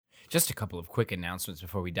Just a couple of quick announcements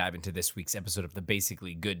before we dive into this week's episode of the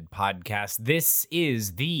Basically Good podcast. This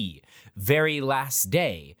is the very last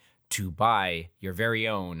day to buy your very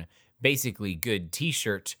own Basically Good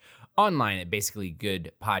t-shirt online at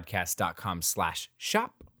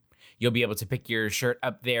basicallygoodpodcast.com/shop. You'll be able to pick your shirt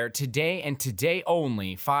up there today and today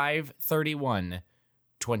only,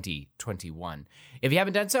 5/31/2021. If you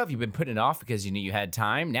haven't done so, if you've been putting it off because you knew you had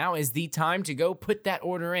time, now is the time to go put that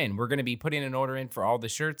order in. We're going to be putting an order in for all the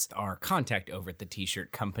shirts. Our contact over at the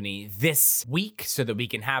t-shirt company this week so that we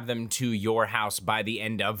can have them to your house by the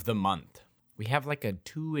end of the month. We have like a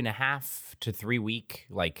 2.5 to 3 week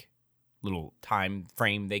little time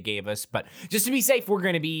frame they gave us, but just to be safe, we're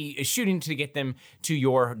going to be shooting to get them to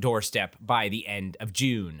your doorstep by the end of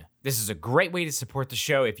June. This is a great way to support the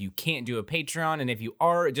show if you can't do a Patreon, and if you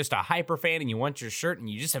are just a hyper fan and you want your shirt and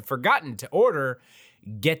you just have forgotten to order,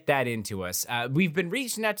 get that into us. We've been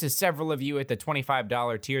reaching out to several of you at the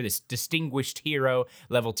 $25 tier, this distinguished hero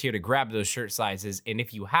level tier, to grab those shirt sizes. And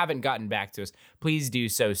if you haven't gotten back to us, please do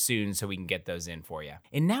so soon so we can get those in for you.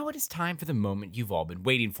 And now it is time for the moment you've all been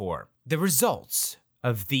waiting for. The results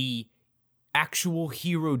of the actual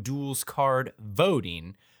Hero Duels card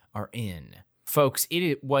voting are in. Folks,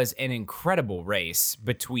 it was an incredible race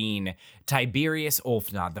between Tiberius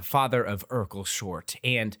Ulfnod, the father of Urkel Short,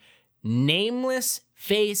 and nameless,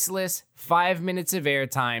 faceless, 5 minutes of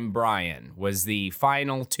airtime Brian was the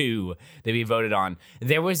final two that we voted on.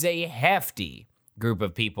 There was a hefty group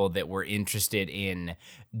of people that were interested in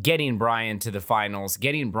getting Brian to the finals,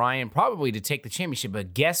 getting Brian probably to take the championship.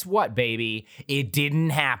 But guess what, baby? It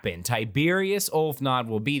didn't happen. Tiberius Ulfnod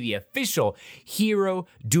will be the official Hero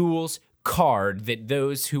Duels card that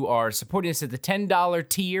those who are supporting us at the $10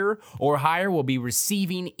 tier or higher will be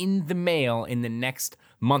receiving in the mail in the next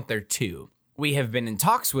month or two. We have been in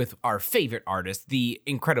talks with our favorite artist, the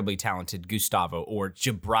incredibly talented Gustavo, or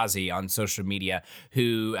Jabrazi on social media,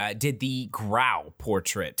 who did the Grau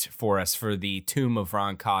portrait for us for the Tomb of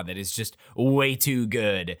Ron-Ka that is just way too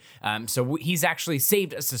good. So he's actually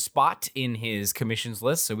saved us a spot in his commissions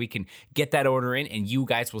list so we can get that order in, and you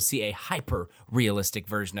guys will see a hyper-realistic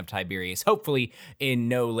version of Tiberius, hopefully in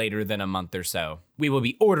no later than a month or so. We will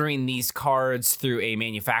be ordering these cards through a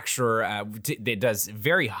manufacturer that does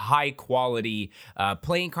very high quality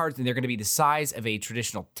playing cards, and they're going to be the size of a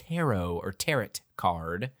traditional tarot or tarot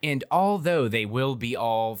card. And although they will be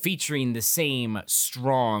all featuring the same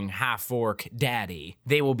strong half-orc daddy,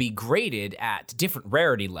 they will be graded at different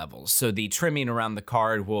rarity levels. So the trimming around the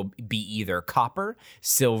card will be either copper,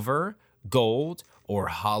 silver, gold, or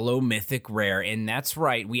holo mythic rare. And that's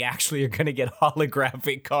right, we actually are going to get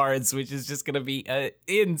holographic cards, which is just going to be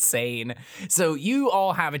insane. So you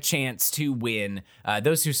all have a chance to win.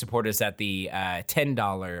 Those who support us at the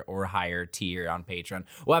 $10 or higher tier on Patreon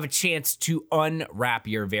will have a chance to unwrap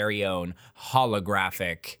your very own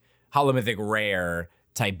holographic, holomythic rare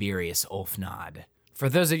Tiberius Ulfnod. For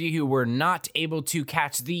those of you who were not able to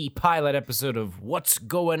catch the pilot episode of What's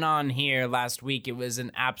Going On Here last week, it was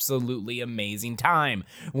an absolutely amazing time.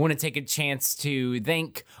 I want to take a chance to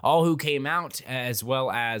thank all who came out, as well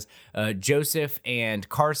as Joseph and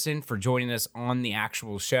Carson for joining us on the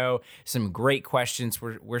actual show. Some great questions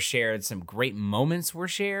were shared. Some great moments were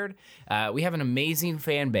shared. We have an amazing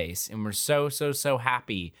fan base, and we're so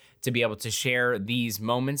happy to be able to share these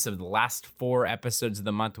moments of the last 4 episodes of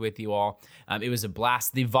the month with you all. It was a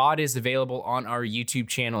blast. The VOD is available on our YouTube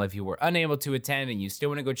channel. If you were unable to attend and you still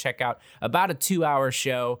want to go check out about a 2-hour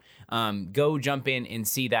show, go jump in and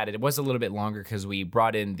see that. It was a little bit longer because we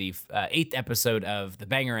brought in the 8th episode of the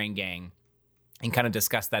Bangarang Gang and kind of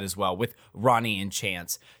discussed that as well with Ronnie and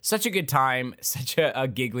Chance. Such a good time, such a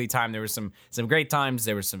giggly time. There were some great times.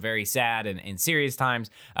 There were some very sad and serious times,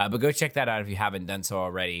 but go check that out if you haven't done so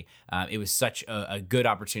already. It was such a good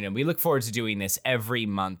opportunity. We look forward to doing this every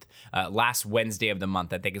month. Last Wednesday of the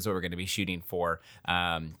month, I think, is what we're going to be shooting for,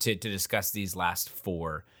 to discuss these last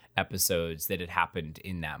 4 episodes that had happened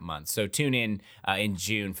in that month. So tune in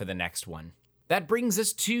June for the next one. That brings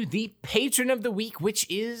us to the patron of the week, which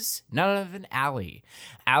is none other than Allie.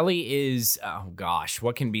 Allie is, oh gosh,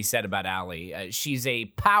 what can be said about Allie? She's a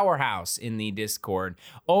powerhouse in the Discord,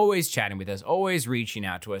 always chatting with us, always reaching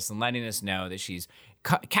out to us and letting us know that she's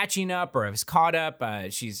catching up or has caught up.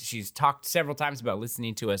 She's talked several times about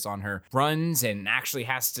listening to us on her runs and actually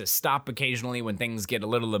has to stop occasionally when things get a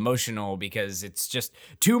little emotional because it's just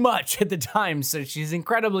too much at the time. So she's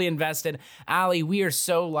incredibly invested. Allie, we are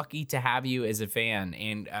so lucky to have you as a fan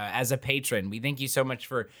and as a patron. We thank you so much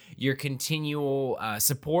for your continual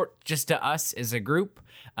support just to us as a group,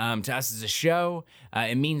 to us as a show.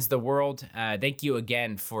 It means the world. Thank you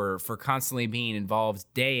again for constantly being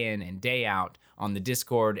involved day in and day out on the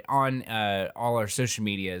Discord, on all our social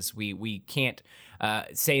medias. We can't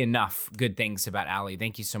say enough good things about Allie.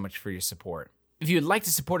 Thank you so much for your support. If you would like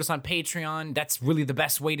to support us on Patreon, that's really the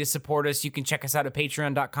best way to support us. You can check us out at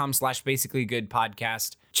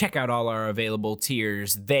patreon.com/basicallygoodpodcast. Check out all our available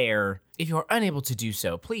tiers there. If you are unable to do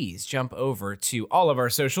so, please jump over to all of our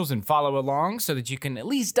socials and follow along so that you can at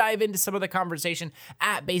least dive into some of the conversation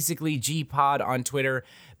at BasicallyGPod on Twitter,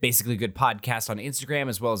 Basically Good Podcast on Instagram,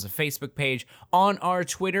 as well as a Facebook page. On our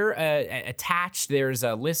Twitter, attached, there's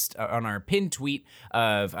a list on our pinned tweet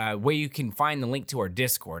of where you can find the link to our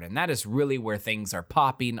Discord, and that is really where things are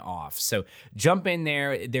popping off. So jump in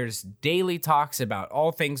there. There's daily talks about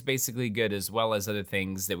all things Basically Good, as well as other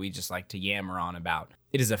things that we just like to yammer on about.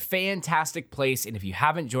 It is a fantastic place, and if you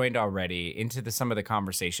haven't joined already into some of the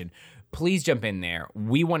conversation, please jump in there.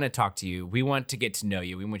 We want to talk to you. We want to get to know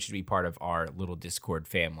you. We want you to be part of our little Discord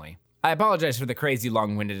family. I apologize for the crazy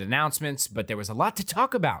long-winded announcements, but there was a lot to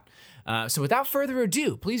talk about. So without further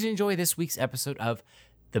ado, please enjoy this week's episode of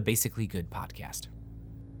the Basically Good Podcast.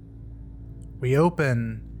 We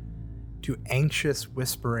open to anxious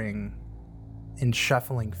whispering and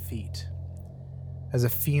shuffling feet as a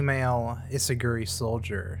female Isaguri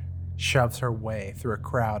soldier shoves her way through a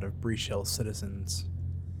crowd of Breach Hill citizens.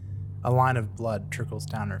 A line of blood trickles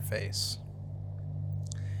down her face.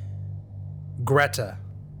 Greta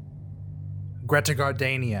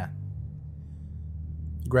Gardania.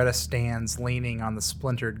 Greta stands leaning on the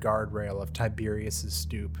splintered guardrail of Tiberius's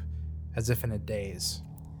stoop, as if in a daze.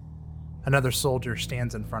 Another soldier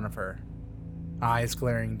stands in front of her, eyes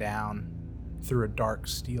glaring down through a dark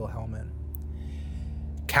steel helmet.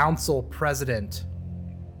 Council President.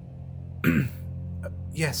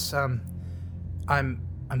 Yes, I'm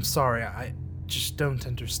sorry, I just don't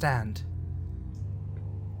understand.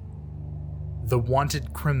 The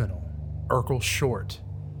wanted criminal, Urkel Short,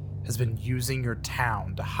 has been using your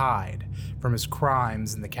town to hide from his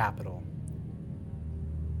crimes in the capital.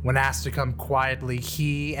 When asked to come quietly,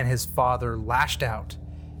 he and his father lashed out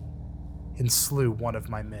and slew one of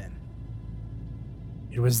my men.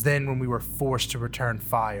 It was then when we were forced to return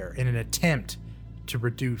fire in an attempt to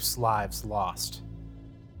reduce lives lost.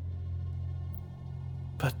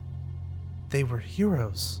 But they were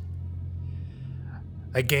heroes.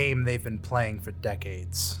 A game they've been playing for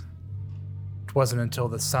decades. It wasn't until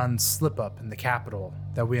the Sun's slip-up in the capital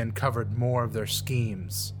that we uncovered more of their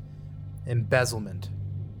schemes. Embezzlement,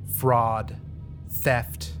 fraud,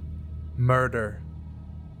 theft, murder,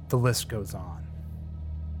 the list goes on.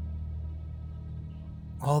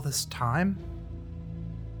 All this time?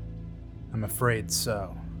 I'm afraid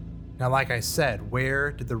so. Now, like I said,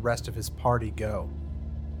 where did the rest of his party go?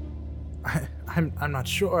 I'm not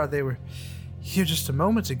sure. They were here just a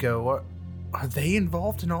moment ago. Are they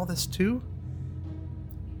involved in all this too?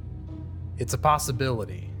 It's a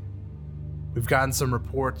possibility. We've gotten some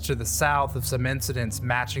reports to the south of some incidents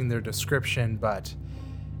matching their description, but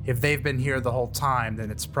if they've been here the whole time,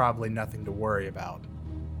 then it's probably nothing to worry about.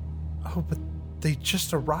 Oh, but they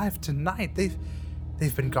just arrived tonight.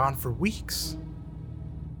 They've been gone for weeks.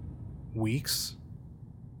 Weeks?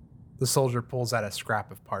 The soldier pulls out a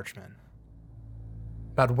scrap of parchment.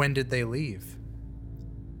 About when did they leave?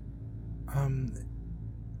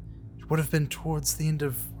 It would have been towards the end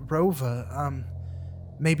of Rova,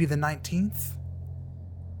 maybe the 19th?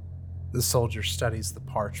 The soldier studies the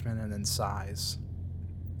parchment and then sighs.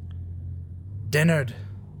 Dennard.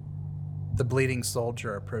 The bleeding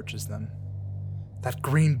soldier approaches them. That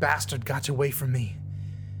green bastard got away from me,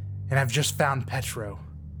 and I've just found Petro.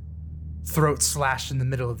 Throat slashed in the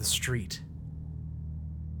middle of the street.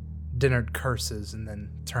 Dennard curses and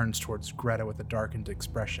then turns towards Greta with a darkened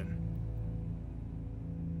expression.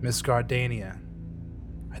 Miss Gardania,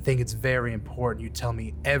 I think it's very important you tell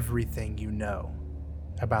me everything you know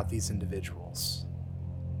about these individuals.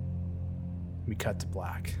 We cut to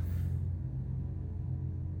black.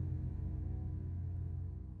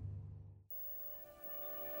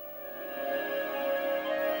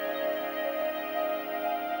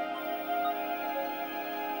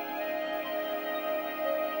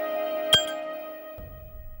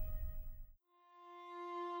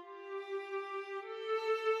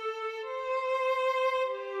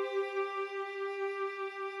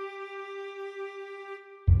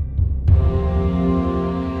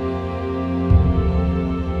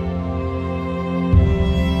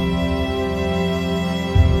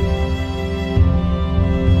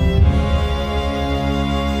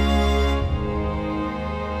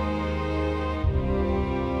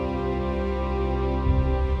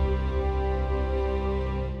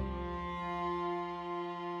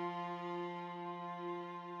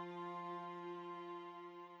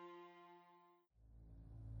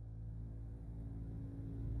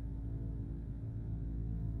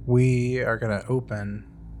 We are going to open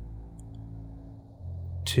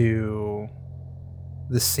to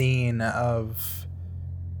the scene of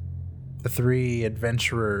the three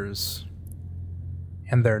adventurers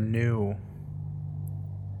and their new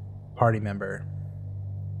party member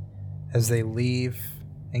as they leave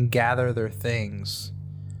and gather their things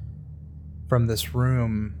from this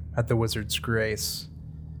room at the Wizard's Grace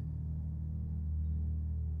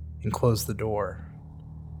and close the door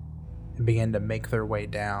and begin to make their way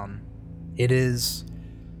down. It is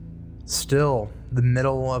still the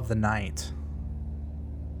middle of the night.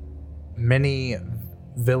 Many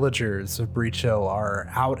villagers of Breach Hill are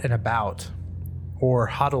out and about or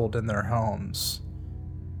huddled in their homes,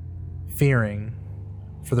 fearing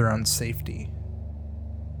for their own safety.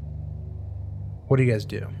 What do you guys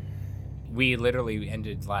do? We literally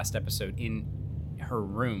ended last episode in her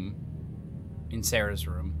room, in Sarah's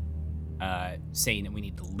room, saying that we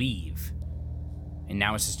need to leave. And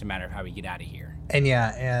now it's just a matter of how we get out of here. And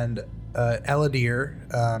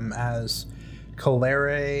Ellidir, as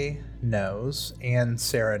Kalere knows and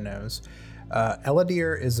Sarah knows,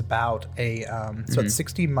 Ellidir is about it's about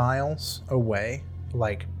 60 miles away,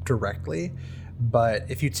 like directly. But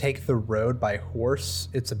if you take the road by horse,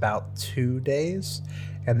 it's about 2 days.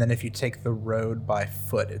 And then if you take the road by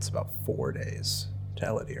foot, it's about 4 days to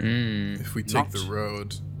Ellidir. If we take the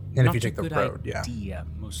road. And if you take the road, idea,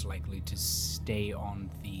 most likely to stay on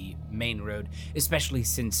the main road, especially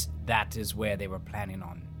since that is where they were planning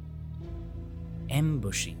on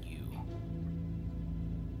ambushing you.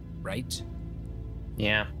 Right?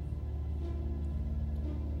 Yeah.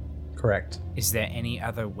 Correct. Is there any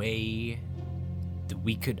other way that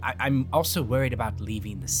we could... I'm also worried about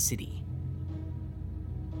leaving the city.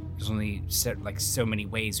 There's only so many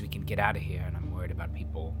ways we can get out of here, and I'm worried about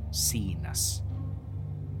people seeing us.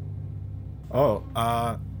 Oh,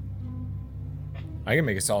 I can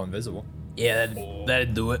make us all invisible. Yeah,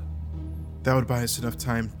 that'd do it. That would buy us enough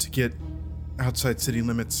time to get outside city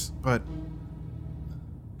limits, but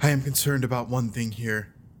I am concerned about one thing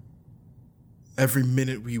here. Every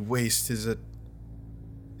minute we waste is a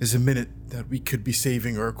minute that we could be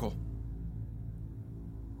saving Urkel.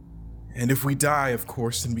 And if we die, of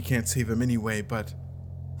course, then we can't save him anyway, but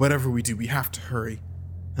whatever we do, we have to hurry.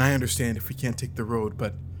 And I understand if we can't take the road,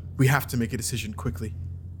 but we have to make a decision quickly.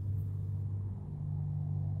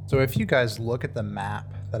 So if you guys look at the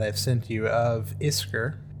map that I've sent you of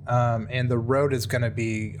Isker, and the road is going to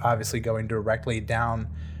be obviously going directly down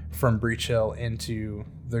from Breach Hill into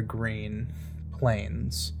the Green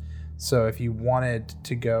Plains. So if you wanted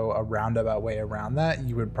to go a roundabout way around that,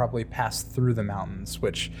 you would probably pass through the mountains,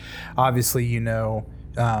 which obviously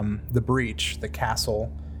the Breach, the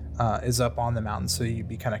castle, is up on the mountain, so you'd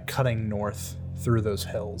be kind of cutting north through those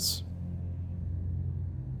hills.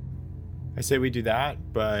 I say we do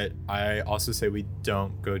that, but I also say we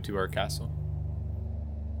don't go to our castle.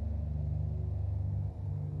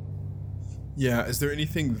 Yeah, is there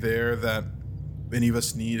anything there that any of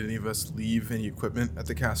us need, any of us leave any equipment at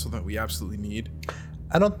the castle that we absolutely need?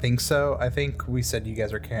 I don't think so. I think we said you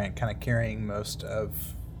guys are carrying most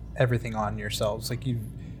of everything on yourselves. Like, you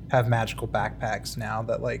have magical backpacks now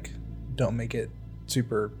that don't make it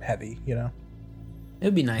super heavy, you know? It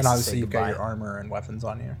would be nice and obviously to say you've got goodbye. your armor and weapons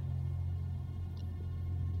on you.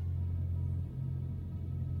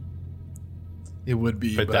 It would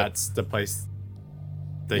be, but that's the place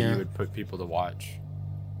that you would put people to watch.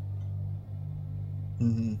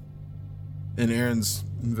 Mm-hmm. And Aaron's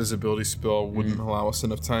invisibility spell wouldn't allow us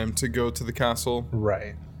enough time to go to the castle.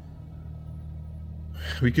 Right.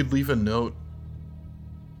 We could leave a note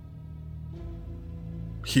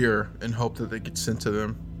here and hope that they get sent to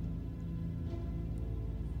them.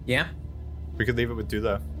 Yeah. We could leave it with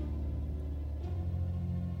Dula.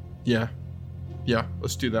 Yeah,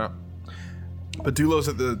 let's do that. But Dulo's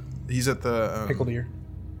he's at the Pickled ear.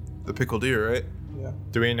 The Pickled Ear, right? Yeah.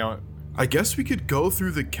 Do we know? I guess we could go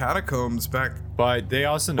through the catacombs back. But they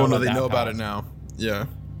also know. Oh no, about they that know about path. it now. Yeah,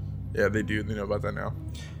 they do. They know about that now.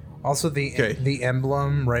 Also, the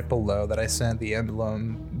emblem right below that I sent, the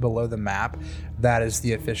emblem below the map, that is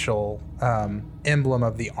the official emblem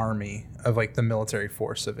of the army of the military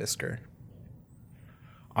force of Isker.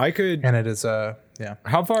 I could. And it is yeah.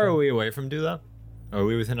 How far are we away from Dula? Are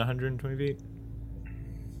we within 120 feet?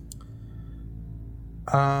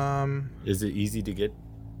 Is it easy to get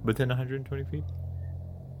within 120 feet?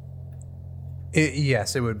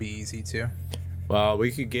 Yes, it would be easy to. Well,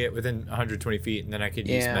 we could get within 120 feet, and then I could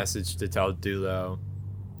use message to tell Dulo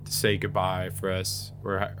to say goodbye for us.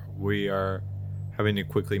 We are having to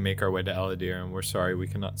quickly make our way to Ellidir, and we're sorry we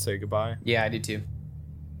cannot say goodbye. Yeah, I do too.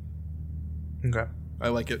 Okay. I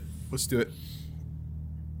like it. Let's do it.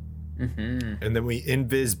 And then we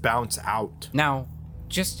invis bounce out. Now,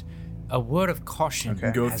 just a word of caution.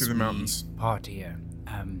 Okay. Go as through the we mountains. Part here.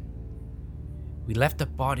 We left the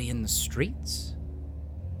body in the streets.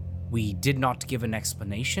 We did not give an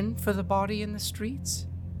explanation for the body in the streets.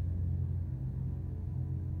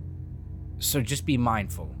 So just be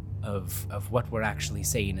mindful of what we're actually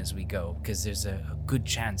saying as we go, because there's a good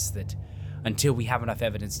chance that until we have enough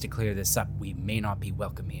evidence to clear this up, we may not be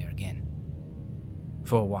welcome here again.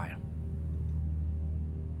 For a while.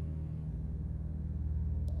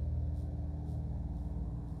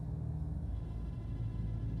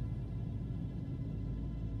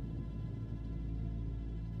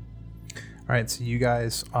 All right, so you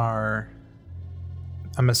guys are,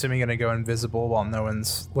 I'm assuming, going to go invisible while no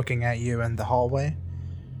one's looking at you in the hallway.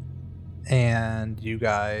 And you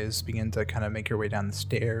guys begin to kind of make your way down the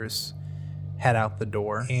stairs, head out the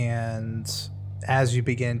door. And as you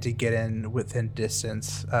begin to get in within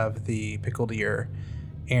distance of the pickled ear,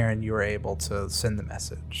 Aaron, you are able to send the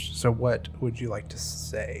message. So what would you like to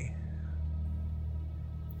say?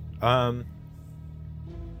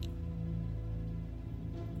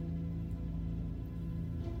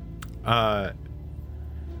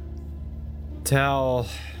 Tell.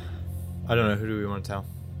 I don't know. Who do we want to tell?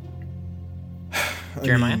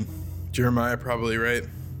 Jeremiah? Jeremiah, probably, right?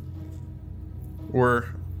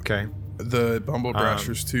 Or Okay. the Bumble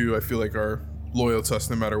Brashers, too, I feel like are loyal to us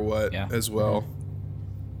no matter what, Yeah. as well.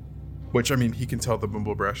 Which, I mean, he can tell the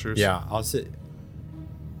Bumble Brashers. Yeah, I'll say.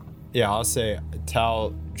 Yeah, I'll say.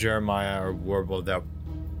 Tell Jeremiah or Warble that.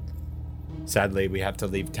 Sadly, we have to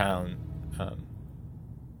leave town.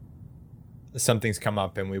 Something's come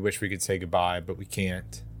up, and we wish we could say goodbye, but we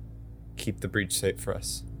can't. Keep the breach safe for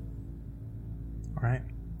us. All right.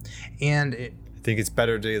 And I think it's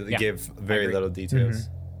better to give very little details.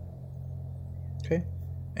 okay.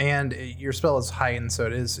 And your spell is heightened, so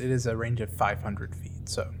it is a range of 500 feet.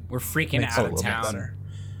 So We're freaking makes out it a of little bit town. better.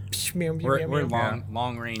 We're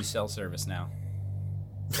long range cell service now.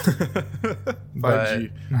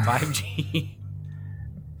 5G. 5G.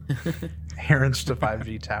 Aaron's to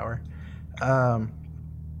 5G tower.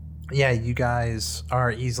 Yeah, you guys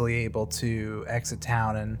are easily able to exit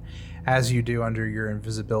town, and as you do under your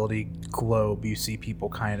invisibility globe, you see people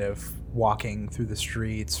kind of walking through the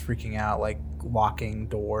streets, freaking out, like locking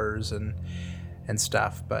doors and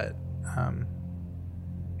stuff. But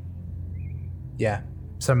yeah,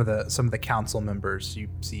 some of the council members you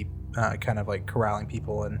see kind of like corralling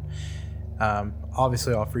people and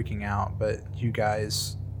obviously all freaking out. But you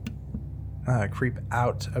guys creep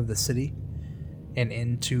out of the city and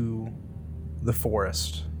into the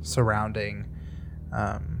forest surrounding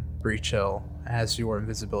Breach Hill as your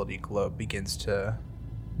invisibility globe begins to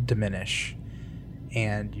diminish,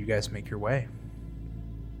 and you guys make your way.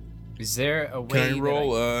 Is there a way Can I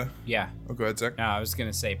roll? Yeah. Oh, go ahead, Zach. No, I was going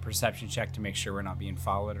to say perception check to make sure we're not being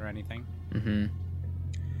followed or anything.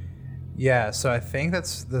 Yeah, so I think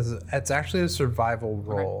that's actually a survival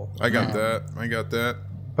roll. I got that.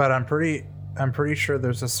 But I'm pretty sure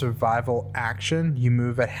there's a survival action. You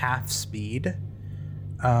move at half speed,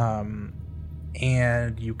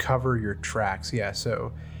 and you cover your tracks. Yeah,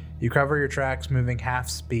 so you cover your tracks moving half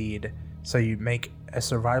speed. So you make a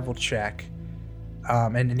survival check,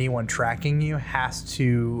 and anyone tracking you have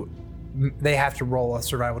to roll a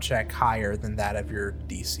survival check higher than that of your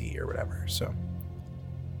DC or whatever. So,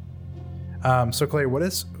 so Claire, what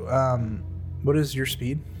is your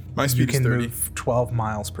speed? My You speed is can 30, move 12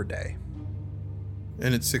 miles per day.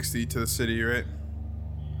 and it's 60 to the city, right?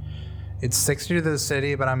 It's 60 to the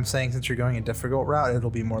city, but I'm saying since you're going a difficult route, it'll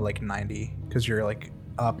be more like 90 because you're like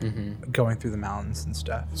up going through the mountains and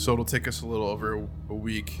stuff. So it'll take us a little over a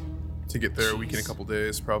week to get there, a week and a couple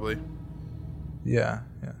days, probably. Yeah.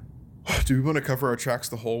 Do we want to cover our tracks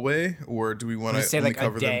the whole way, or do we want You to say, only like, a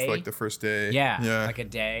cover them day? for like the first day? Yeah. Like a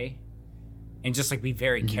day. And just like be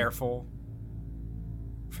very careful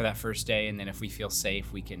for that first day. And then if we feel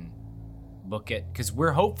safe, we can book it. Because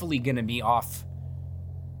we're hopefully going to be off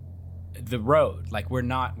the road. Like we're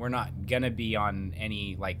not going to be on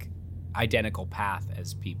any like identical path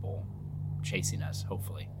as people chasing us,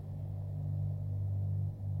 hopefully.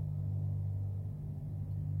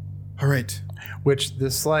 All right. Which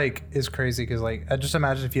this like is crazy because like I just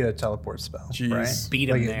imagine if you had a teleport spell, Jeez. right? Beat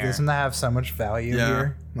 'em like, there. Doesn't that have so much value Yeah.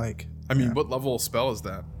 here? Like, I mean, what level spell is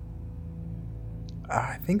that?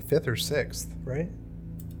 I think 5th or 6th, right?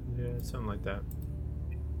 Yeah, something like that.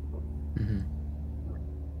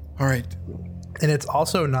 All right. And it's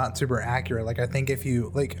also not super accurate. Like I think if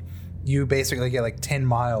you you basically get like 10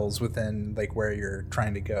 miles within like where you're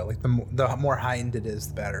trying to go. Like the more heightened it is,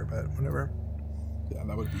 the better. But whatever. Yeah,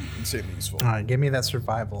 that would be insanely useful. All right, give me that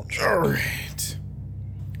survival check. All right.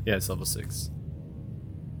 Yeah, it's level 6.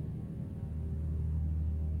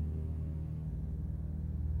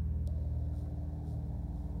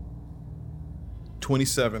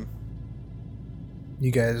 $27.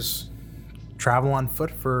 You guys travel on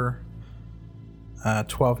foot for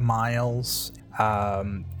 12 miles.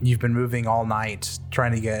 You've been moving all night,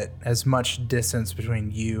 trying to get as much distance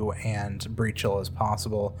between you and Breach Hill as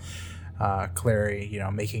possible. Clary,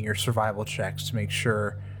 making your survival checks to make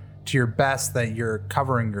sure to your best that you're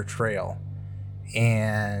covering your trail.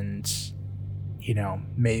 And,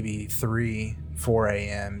 maybe 3, 4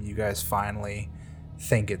 a.m., you guys finally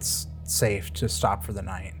think it's safe to stop for the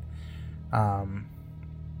night.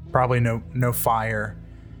 Probably no fire.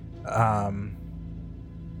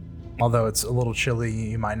 Although it's a little chilly,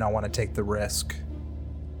 you might not want to take the risk.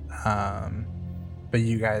 But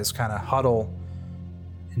you guys kind of huddle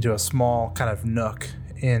into a small kind of nook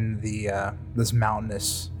in the this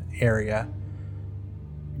mountainous area.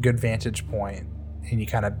 Good vantage point, and you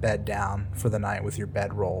kind of bed down for the night with your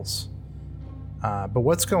bed rolls. But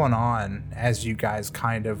what's going on as you guys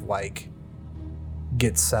kind of like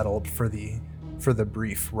get settled for the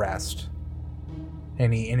brief rest?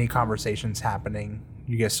 Any conversations happening?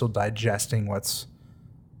 You guys still digesting what's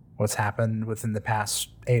happened within the past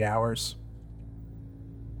 8 hours?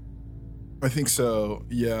 I think so.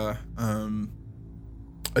 Yeah.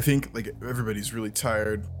 I think like everybody's really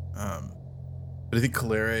tired. But I think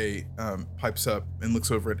Calere pipes up and looks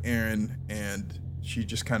over at Aaron, and she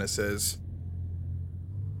just kind of says,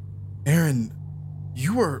 "Aaron,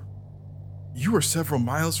 you were several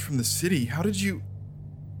miles from the city. How did you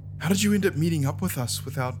end up meeting up with us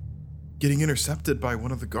without getting intercepted by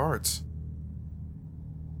one of the guards?"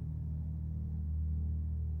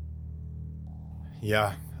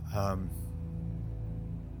 Yeah,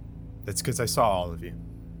 that's because I saw all of you.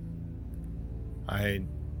 I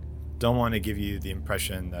don't want to give you the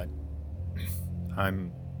impression that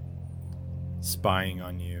I'm spying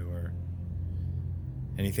on you or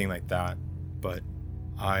anything like that, but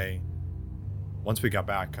once we got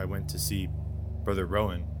back, I went to see Brother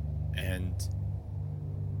Rowan, and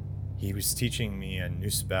he was teaching me a new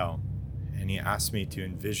spell, and he asked me to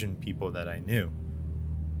envision people that I knew.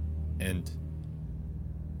 And,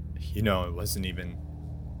 it wasn't even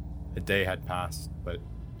a day had passed, but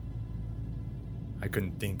I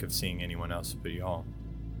couldn't think of seeing anyone else but y'all.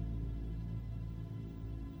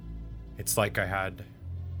 It's like I had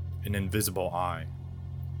an invisible eye,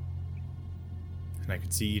 and I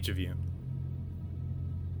could see each of you.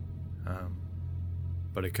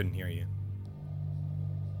 But I couldn't hear you.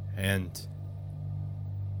 And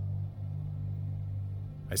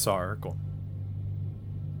I saw Urkel.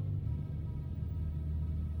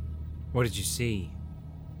 What did you see,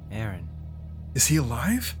 Aaron? Is he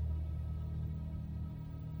alive?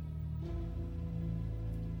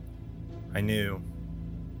 I knew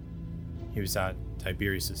he was at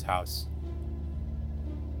Tiberius's house.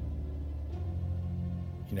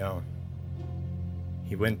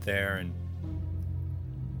 He went there, and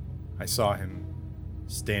I saw him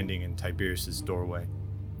standing in Tiberius's doorway,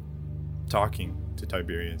 talking to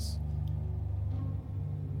Tiberius.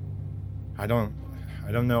 I don't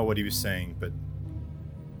know what he was saying, but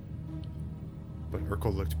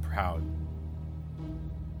Urkel looked proud.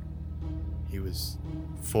 He was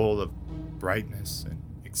full of brightness and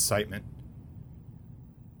excitement.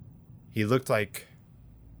 He looked like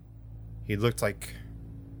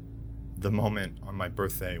the moment on my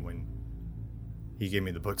birthday when he gave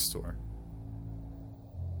me the bookstore.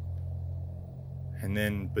 And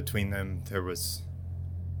then between them, there was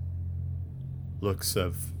looks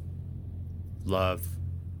of love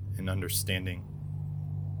and understanding.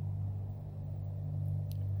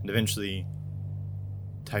 And eventually,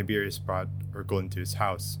 Tiberius brought Urkel into his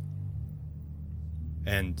house.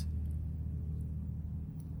 And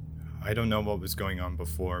I don't know what was going on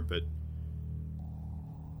before, but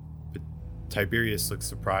Tiberius looked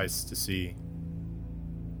surprised to see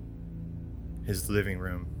his living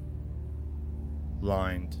room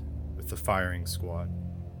lined with the firing squad.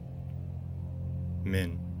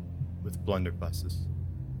 Men with blunderbusses.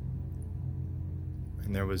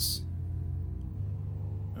 And there was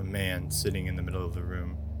a man sitting in the middle of the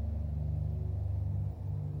room.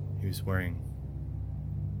 He was wearing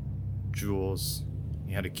jewels,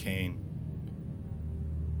 he had a cane,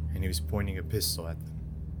 and he was pointing a pistol at them.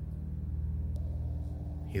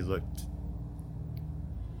 He looked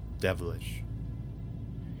devilish.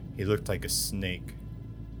 He looked like a snake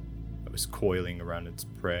that was coiling around its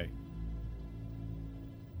prey.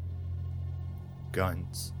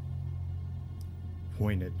 Guns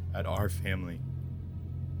pointed at our family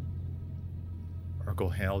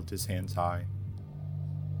Urkel held his hands high,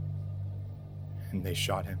 and they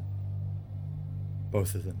shot him.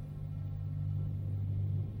 Both of them.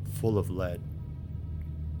 Full of lead.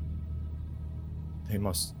 They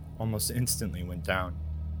almost instantly went down.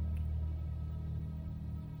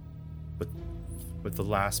 With the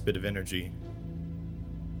last bit of energy,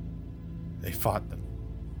 they fought them.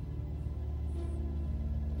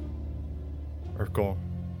 Urkel,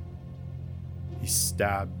 he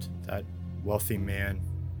stabbed that wealthy man.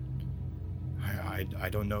 I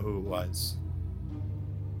don't know who it was.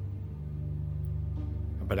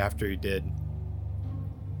 But after he did,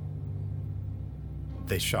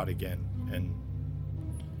 they shot again, and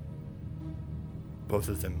both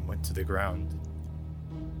of them went to the ground,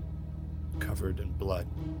 covered in blood.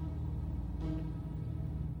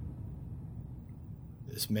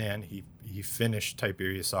 This man, he finished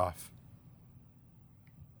Tiberius off.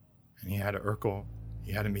 And he had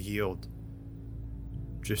him healed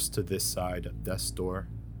just to this side of death's door.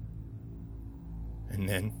 And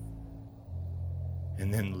then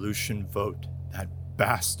Lucian Vogt, that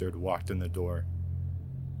bastard, walked in the door.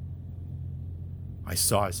 I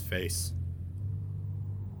saw his face.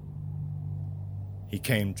 He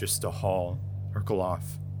came just to haul Urkel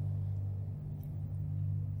off.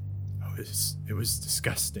 It was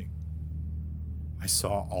disgusting. I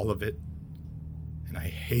saw all of it, and I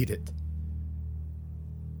hate it.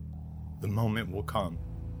 The moment will come,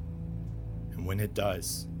 and when it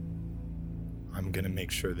does, I'm gonna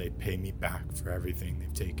make sure they pay me back for everything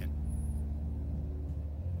they've taken.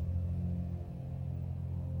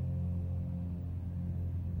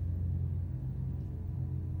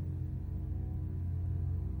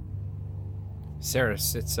 Sarah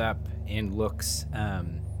sits up and looks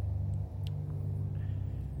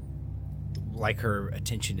like her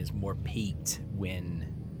attention is more piqued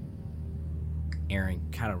when Aaron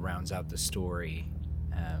kind of rounds out the story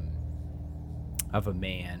of a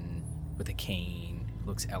man with a cane,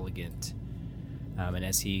 looks elegant, and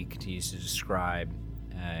as he continues to describe,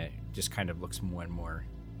 just kind of looks more and more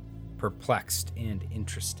perplexed and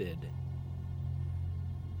interested.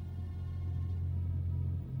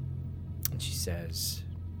 And she says,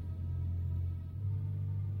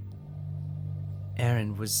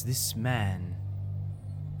 Aaron, was this man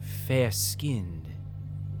fair-skinned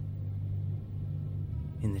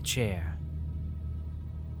in the chair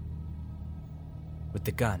with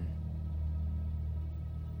the gun?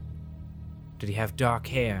 Did he have dark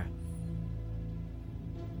hair?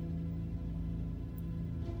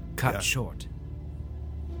 Cut Yeah. short.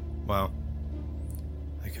 Well,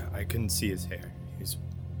 I couldn't see his hair. He's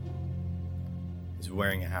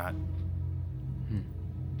wearing a hat.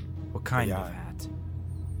 What kind Yeah. of hat?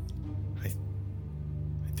 I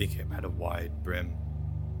think it had a wide brim.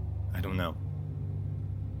 I don't know.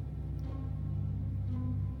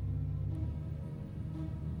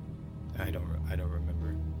 I don't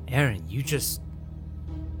remember. Aaron, you just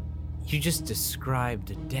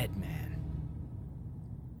described a dead man.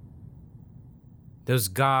 Those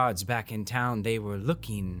guards back in town, they were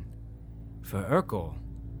looking for Urkel,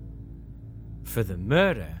 for the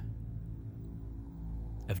murder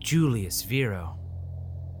of Julius Vero,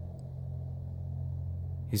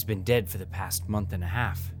 who's been dead for the past month and a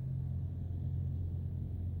half.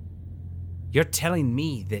 You're telling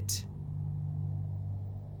me that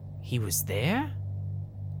he was there?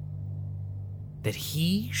 That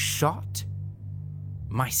he shot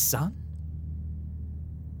my son?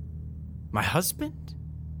 My husband?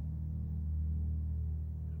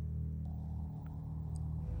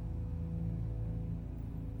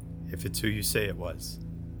 If it's who you say it was,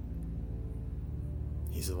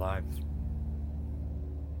 he's alive.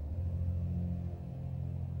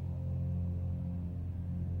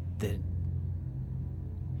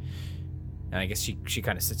 And I guess she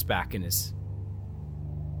kind of sits back and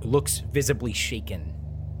looks visibly shaken.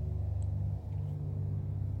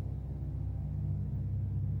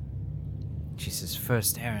 She says,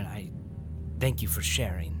 first, Aaron, I thank you for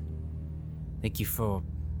sharing. Thank you for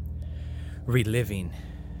reliving.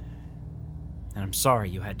 And I'm sorry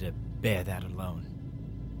you had to bear that alone.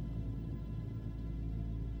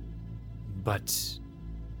 But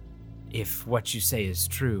if what you say is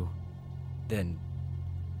true, then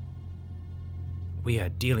we are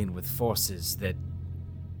dealing with forces that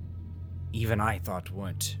even I thought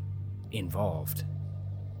weren't involved.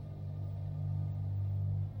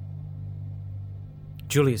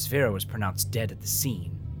 Julius Vero was pronounced dead at the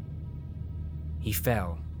scene. He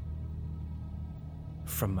fell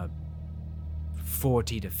from a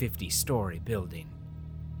 40 to 50 story building.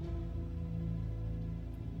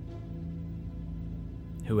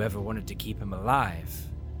 Whoever wanted to keep him alive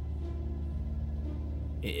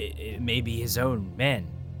Maybe his own men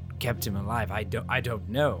kept him alive. I don't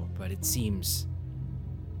know, but it seems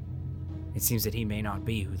that he may not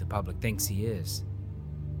be who the public thinks he is.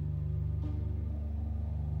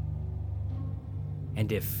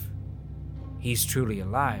 And if he's truly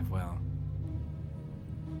alive, well,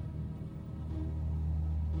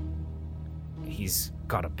 he's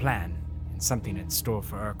got a plan and something in store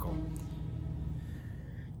for Urkel.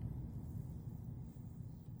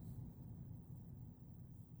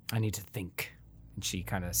 I need to think. And she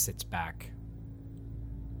kind of sits back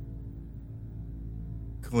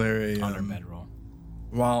Kaleri, on her bedroll.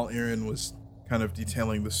 While Aaron was kind of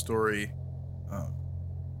detailing the story,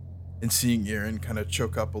 and seeing Aaron kind of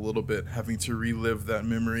choke up a little bit, having to relive that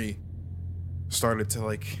memory, started to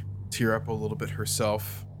like tear up a little bit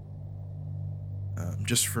herself,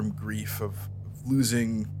 just from grief of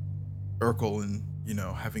losing Urkel and, you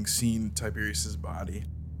know, having seen Tiberius's body.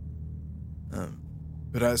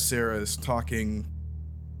 But as Sarah is talking,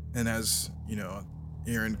 and as, you know,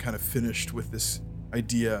 Aaron kind of finished with this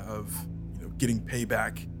idea of, you know, getting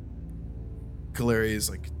payback, Kaleri's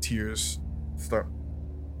like tears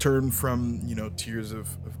turn from, you know, tears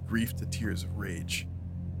of grief to tears of rage.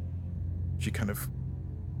 She kind of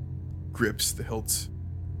grips the hilt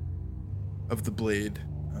of the blade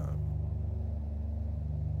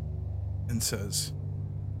and says,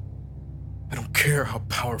 I don't care how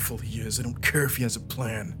powerful he is. I don't care if he has a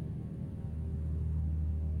plan.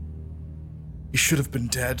 He should have been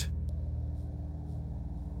dead.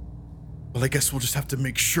 Well, I guess we'll just have to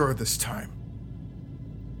make sure this time.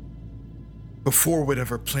 Before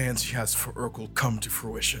whatever plans he has for Urkel come to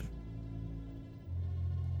fruition.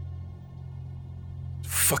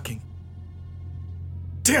 Fucking...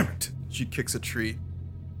 Damn it! She kicks a tree.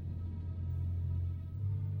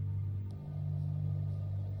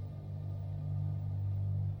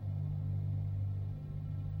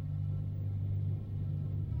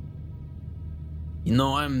 You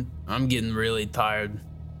know, I'm getting really tired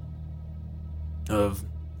of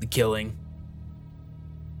the killing.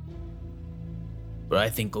 But I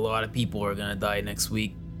think a lot of people are gonna die next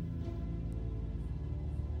week.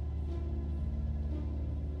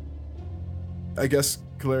 I guess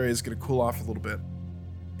Kaleri is gonna cool off a little bit,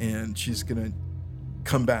 and she's gonna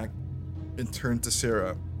come back and turn to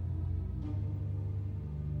Sarah.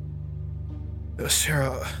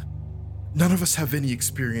 Sarah, none of us have any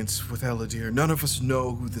experience with Eladir. None of us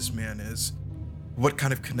know who this man is, what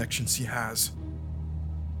kind of connections he has.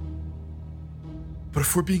 But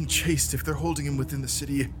if we're being chased, if they're holding him within the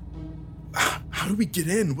city, how do we get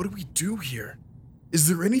in? What do we do here? Is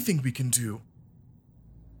there anything we can do?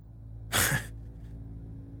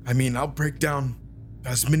 I mean, I'll break down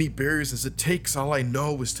as many barriers as it takes. All I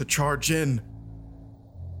know is to charge in.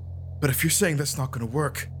 But if you're saying that's not gonna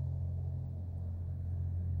work,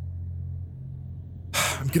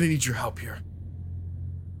 I'm gonna need your help here.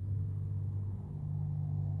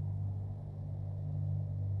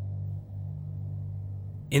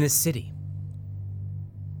 In a city,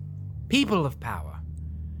 people of power,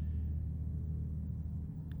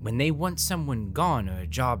 when they want someone gone or a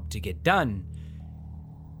job to get done,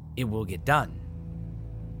 it will get done.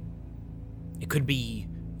 It could be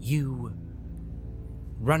you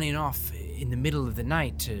running off in the middle of the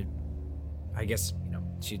night to, I guess, you know,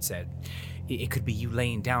 she'd said, it could be you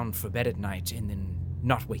laying down for bed at night and then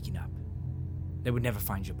not waking up. They would never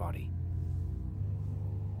find your body.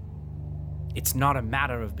 It's not a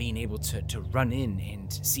matter of being able to run in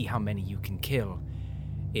and see how many you can kill.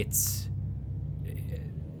 It's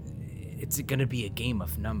gonna be a game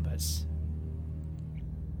of numbers.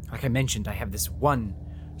 Like I mentioned, I have this one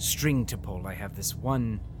string to pull. I have this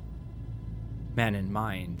one man in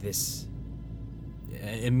mind. This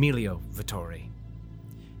Emilio Vittori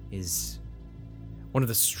is one of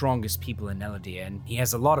the strongest people in Eladir, and he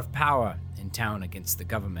has a lot of power in town against the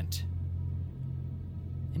government.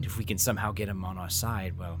 And if we can somehow get him on our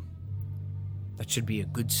side, well, that should be a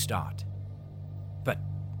good start. But,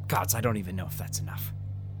 gods, I don't even know if that's enough.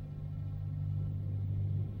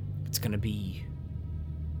 It's gonna be...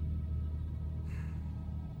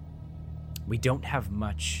 We don't have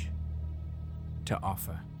much to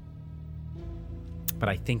offer. But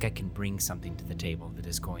I think I can bring something to the table that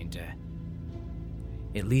is going to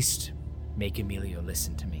at least make Emilio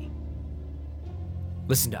listen to me.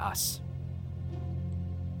 Listen to us.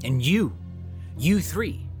 And you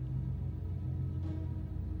three,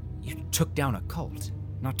 you took down a cult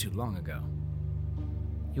not too long ago.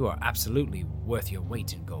 You are absolutely worth your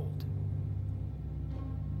weight in gold.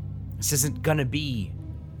 This isn't gonna be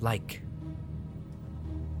like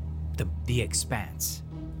the Expanse.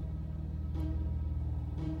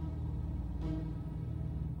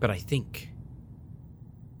 But I think,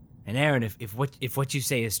 and Aaron, if what you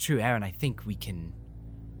say is true, Aaron, I think we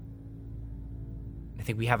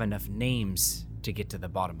have enough names to get to the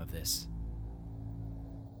bottom of this.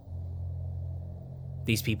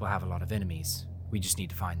 These people have a lot of enemies. We just need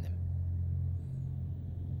to find them.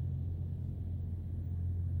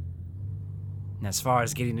 And as far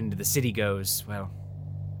as getting into the city goes, well,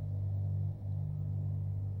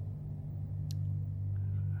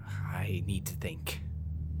 I need to think.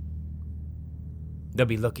 They'll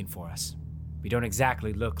be looking for us. We don't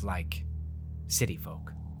exactly look like city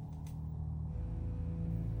folk.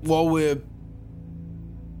 While we're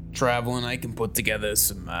traveling, I can put together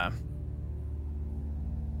some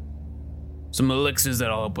elixirs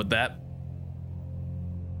that'll help with that.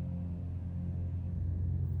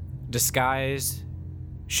 Disguise,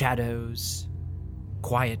 shadows,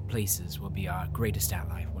 quiet places will be our greatest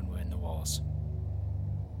ally when we're in the walls.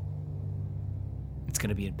 It's going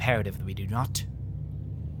to be imperative that we do not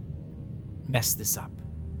mess this up.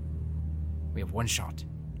 We have one shot.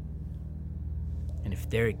 And if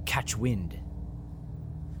they catch wind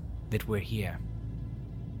that we're here,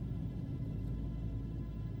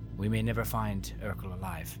 we may never find Urkel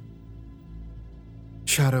alive.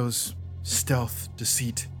 Shadows, stealth,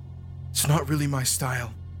 deceit. It's not really my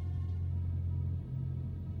style.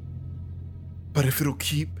 But if it'll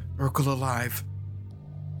keep Urkel alive,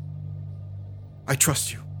 I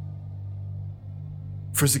trust you.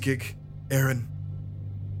 Frizzigig, Aaron,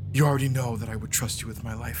 you already know that I would trust you with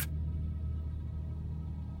my life.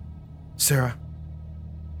 Sarah,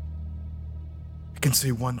 I can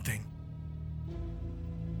say one thing.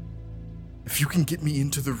 If you can get me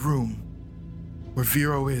into the room where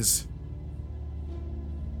Vero is,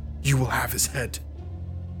 you will have his head.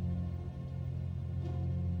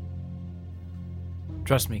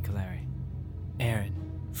 Trust me, Kaleri. Aaron,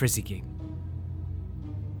 Frizzigig.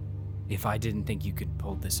 If I didn't think you could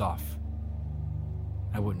pull this off,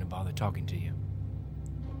 I wouldn't have bothered talking to you.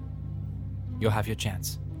 You'll have your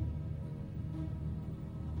chance.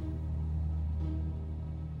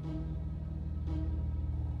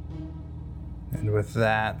 And with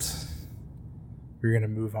that, we're going to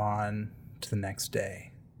move on to the next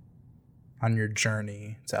day on your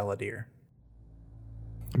journey to Eladir.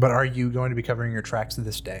 But are you going to be covering your tracks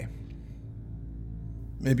this day?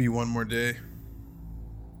 Maybe one more day.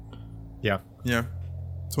 Yeah. Yeah.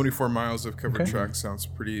 24 miles of covered Okay. track sounds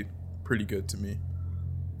pretty good to me.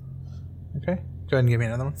 Okay. Go ahead and give me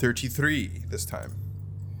another one. 33 this time.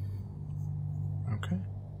 Okay.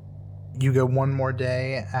 You go one more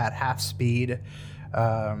day at half speed,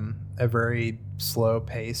 a very slow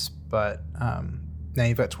pace, but now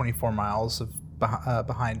you've got 24 miles of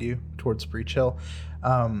behind you towards Breach Hill.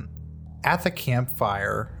 At the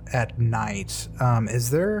campfire at night,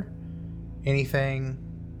 is there anything,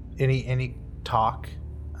 any talk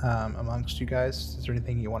amongst you guys? Is there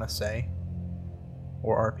anything you want to say,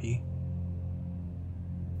 or RP?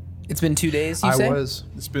 It's been 2 days, you say?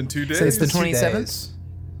 It's been 2 days. Since the It's 2 27th? days.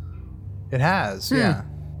 It has, yeah.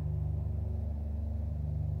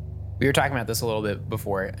 We were talking about this a little bit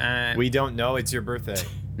before. We don't know it's your birthday.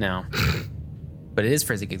 No. But it is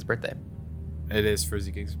Frizzigig's birthday. It is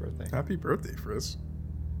Frizzigig's birthday. Happy birthday, Frizz.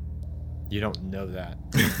 You don't know that.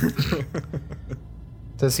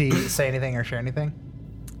 Does he say anything or share anything?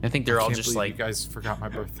 I think they're all Can't just believe like, you guys forgot my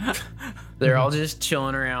birthday. they're all just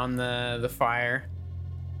chilling around the fire.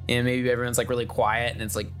 And maybe everyone's like really quiet and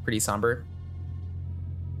it's like pretty somber.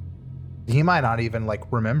 He might not even like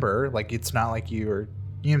remember. Like, it's not like you know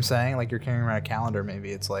what I'm saying? Like, you're carrying around a calendar.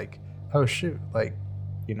 Maybe it's like, oh shoot, like,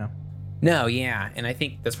 you know. No, yeah. And I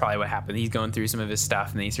think that's probably what happened. He's going through some of his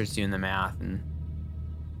stuff and then he starts doing the math and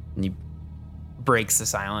he breaks the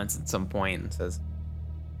silence at some point and says,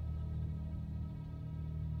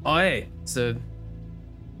 "Oh, hey, so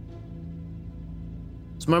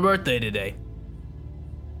it's my birthday today."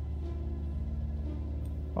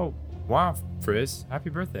 Oh, wow, Frizz.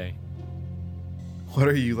 Happy birthday. What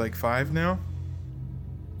are you, like 5 now?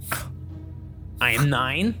 I am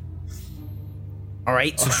 9. All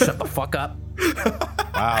right, so shut the fuck up.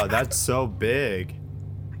 Wow, that's so big.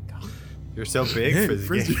 You're so big, Man,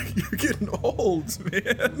 Frizzigig. Frizz, you're getting old,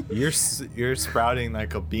 man. You're sprouting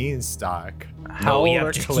like a beanstalk. How Oh, old yeah,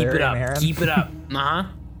 are just Kaleri keep it up. and Aaron? Keep it up. Uh-huh.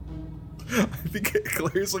 I think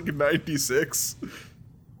Claire's like 96.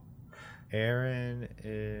 Aaron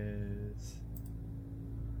is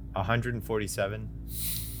 147.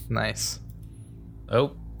 Nice.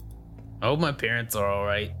 Oh, my parents are all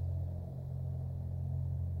right.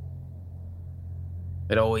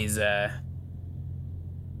 They always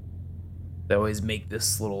make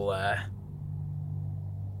this little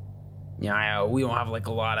Yeah, we don't have like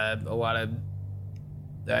a lot of.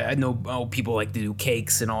 I know people like to do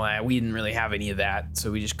cakes and all that. We didn't really have any of that,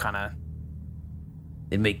 so we just kind of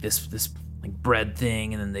they make this like bread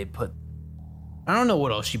thing, and then they put. I don't know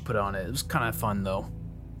what else she put on it. It was kind of fun though.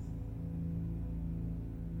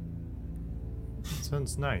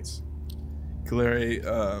 Sounds nice. Galere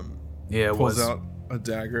Yeah, it pulls was. out a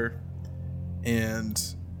dagger and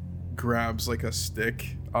grabs like a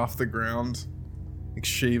stick off the ground, like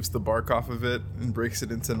shaves the bark off of it and breaks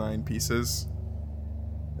it into 9 pieces,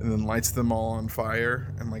 and then lights them all on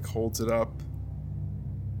fire and like holds it up.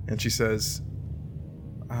 And she says,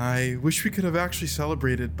 I wish we could have actually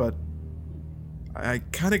celebrated, but I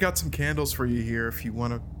kind of got some candles for you here if you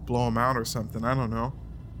want to blow them out or something. I don't know.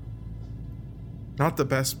 Not the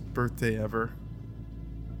best birthday ever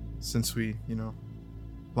since we,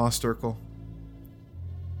 lost Urkel.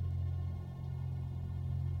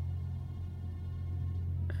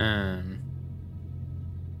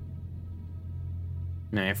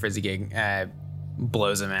 No, Frizzigig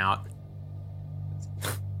blows him out.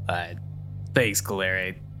 Thanks,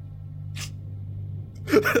 Galere.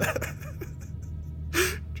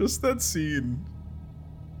 Just that scene.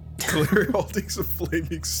 Clary holding some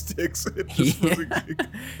flaming sticks and just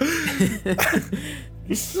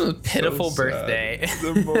Pitiful so birthday.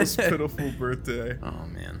 The most pitiful birthday. Oh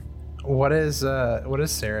man. What is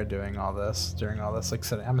Sarah doing during all this?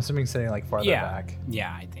 Like, I'm assuming sitting like farther back.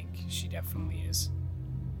 Yeah, I think she definitely is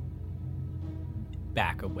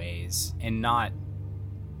back a ways and not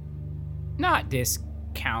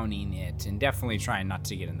discounting it, and definitely trying not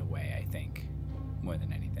to get in the way, I think, more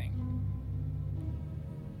than anything.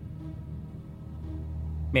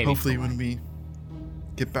 Maybe Hopefully when we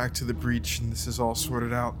get back to the breach and this is all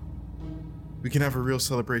sorted out, we can have a real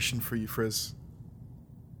celebration for you, Frizz.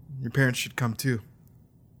 Your parents should come too.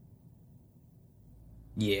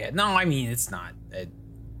 Yeah, no, I mean, it's not.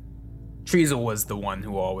 Treazel was the one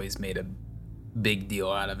who always made a big deal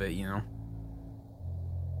out of it,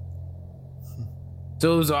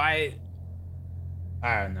 So I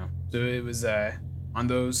don't know. So it was on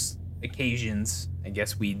those occasions, I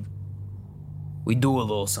guess we do a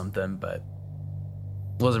little something, but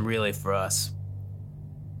it wasn't really for us.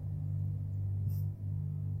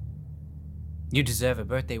 You deserve a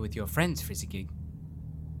birthday with your friends, Frizzigig.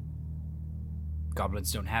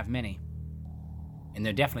 Goblins don't have many, and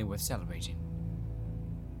they're definitely worth celebrating.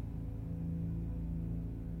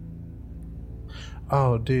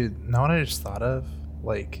 Oh, dude, know what I just thought of?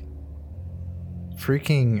 Like,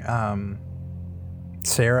 freaking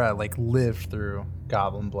Sarah like lived through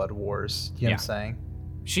Goblin Blood Wars. You know what I'm saying?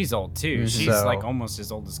 She's old too. She's So- like almost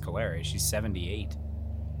as old as Calere. She's 78.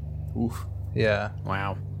 Oof. Yeah.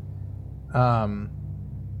 Wow. I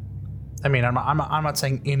mean, I'm not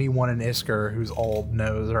saying anyone in Isker who's old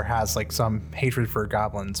knows or has like some hatred for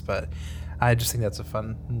goblins, but I just think that's a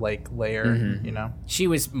fun like layer, She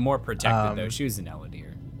was more protected though. She was an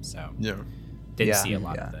Eladier, so Yeah. didn't Yeah, see a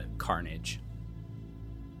lot yeah. of the carnage.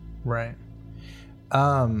 Right.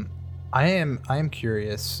 I am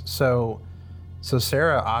curious. So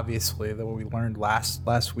Sarah, obviously, that what we learned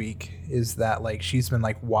last week is that like she's been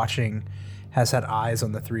like watching, has had eyes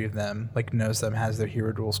on the 3 of them, like knows them, has their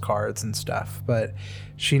hero duels cards and stuff, but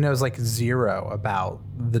she knows like 0 about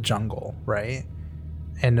the jungle, right?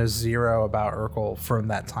 And knows 0 about Urkel from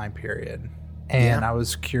that time period. And I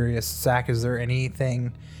was curious, Zach, is there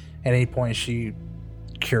anything at any point she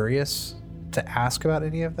curious to ask about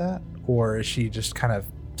any of that, or is she just kind of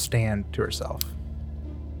stand to herself?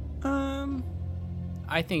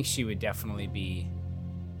 I think she would definitely be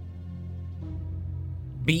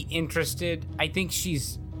interested. I think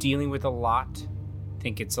she's dealing with a lot. I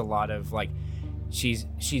think it's a lot of like she's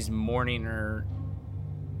mourning her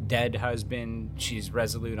dead husband. She's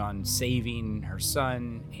resolute on saving her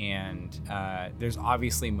son, and there's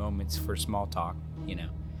obviously moments for small talk,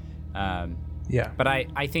 Yeah. But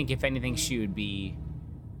I think if anything, she would be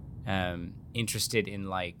interested in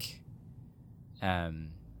like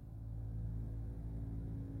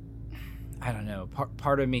I don't know.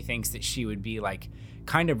 Part of me thinks that she would be like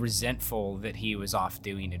kind of resentful that he was off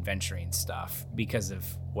doing adventuring stuff because of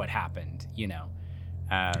what happened,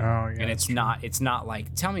 And it's not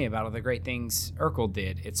like, tell me about all the great things Urkel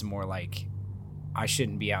did. It's more like, I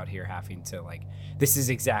shouldn't be out here having to like, this is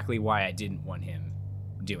exactly why I didn't want him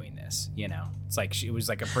doing this, It's like it was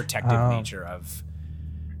like a protective nature of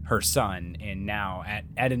her son, and now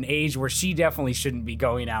at an age where she definitely shouldn't be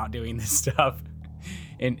going out doing this stuff.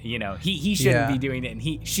 And he shouldn't be doing it,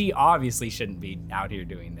 and she obviously shouldn't be out here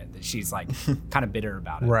doing it. That she's like kind of bitter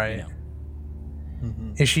about it, Right.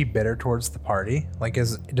 Is she bitter towards the party? Like,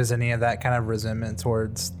 does any of that kind of resentment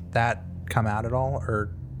towards that come out at all,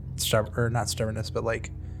 or not stubbornness, but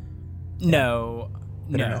like no.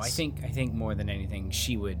 bitterness? I think more than anything,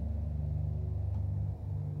 she would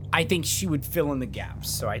fill in the gaps.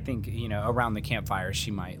 So I think, around the campfire,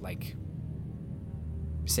 she might like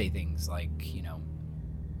say things like,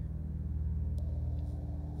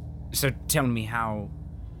 so tell me how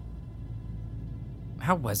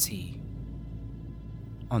was he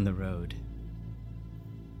on the road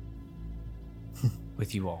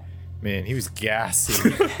with you all? Man, he was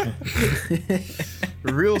gassy.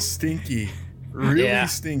 Real stinky. Really Yeah.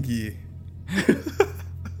 stinky.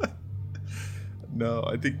 No,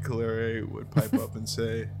 I think Claire would pipe up and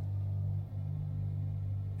say,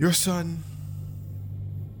 "Your son,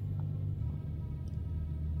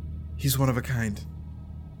 he's one of a kind.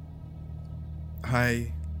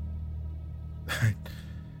 I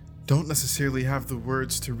don't necessarily have the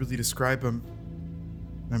words to really describe him.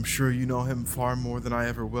 I'm sure you know him far more than I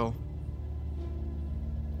ever will.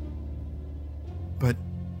 But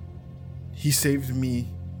he saved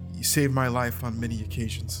my life on many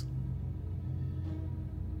occasions.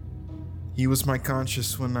 He was my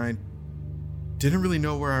conscience when I didn't really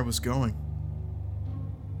know where I was going.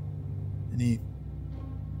 And he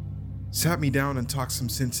sat me down and talked some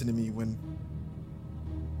sense into me when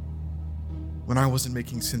I wasn't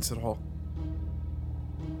making sense at all.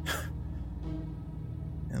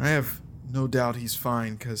 And I have no doubt he's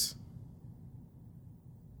fine, because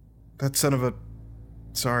that son of a...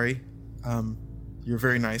 Sorry. You're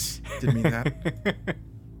very nice. Didn't mean that.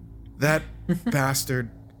 That bastard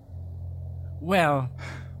Well,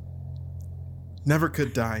 never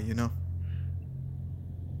could die, you know?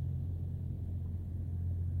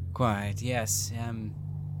 quite, yes.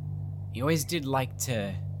 He always did like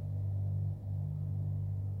to...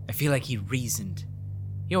 I feel like he reasoned.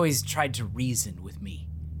 He always tried to reason with me.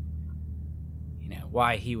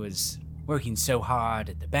 Why he was working so hard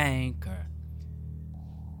at the bank, or...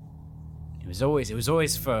 It was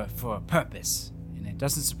always for a purpose. And it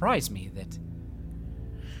doesn't surprise me that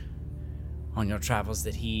on your travels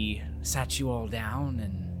that he sat you all down,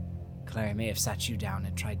 and Clary may have sat you down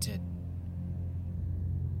and tried to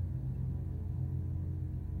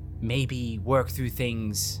maybe work through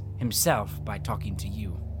things himself by talking to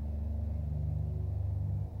you.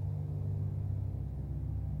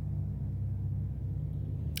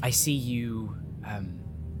 I see you,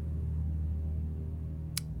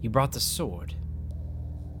 you brought the sword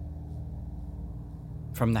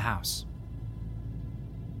from the house.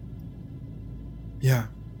 Yeah.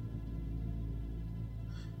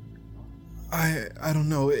 I don't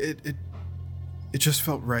know. It just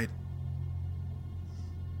felt right.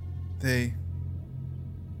 They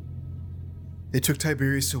took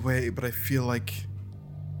Tiberius away, but I feel like,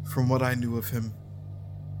 from what I knew of him,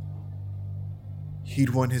 he'd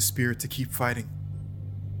won his spirit to keep fighting.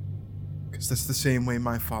 Because that's the same way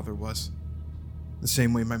my father was. The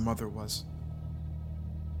same way my mother was.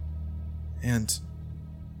 And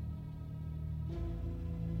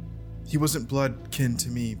he wasn't blood kin to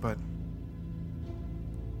me, but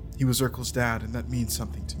he was Urkel's dad, and that means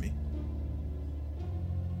something to me.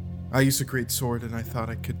 I used a great sword, and I thought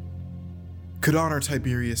I could honor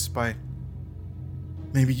Tiberius by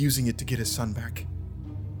maybe using it to get his son back.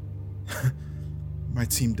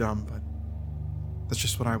 Might seem dumb, but that's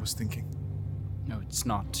just what I was thinking. No, it's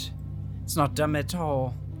not. It's not dumb at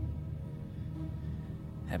all.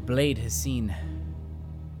 That blade has seen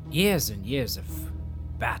years and years of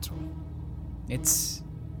battle.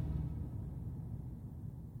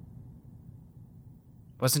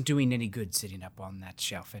 Wasn't doing any good sitting up on that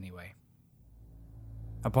shelf anyway.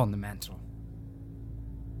 Up on the mantle.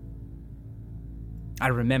 I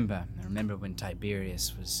remember when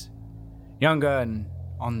Tiberius was younger and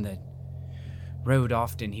on the road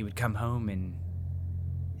often, he would come home and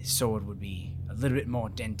his sword would be a little bit more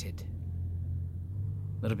dented,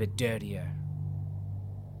 a little bit dirtier,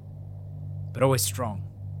 but always strong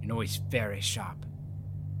and always very sharp.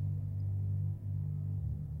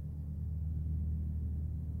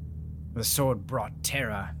 The sword brought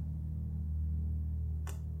terror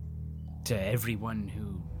to everyone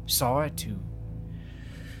who saw it, who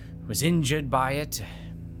was injured by it.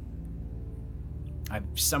 I've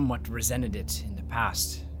somewhat resented it in the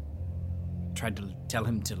past. Tried to tell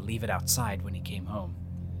him to leave it outside when he came home.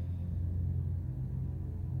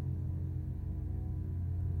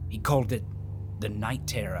 He called it the Night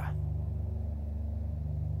Terror.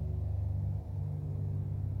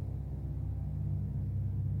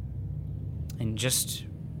 And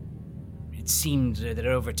it seemed that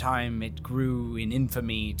over time it grew in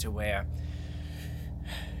infamy to where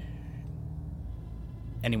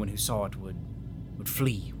anyone who saw it would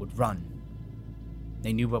flee, would run.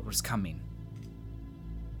 They knew what was coming.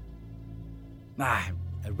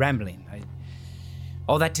 Rambling.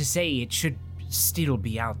 All that to say, it should still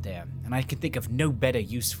be out there, and I can think of no better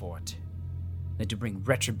use for it than to bring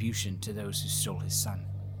retribution to those who stole his son.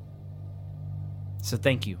 So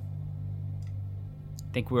thank you.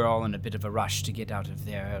 I think we're all in a bit of a rush to get out of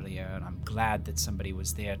there earlier, and I'm glad that somebody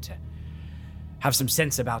was there to have some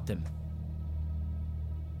sense about them.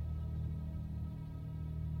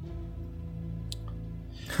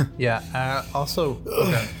 Yeah, also...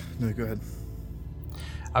 Okay. No, go ahead.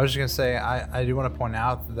 I was just going to say, I do want to point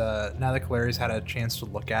out now that Caleri's had a chance to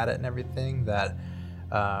look at it and everything, that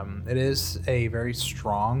it is a very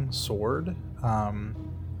strong sword,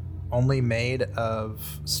 only made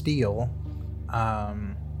of steel,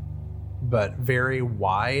 but very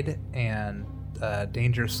wide and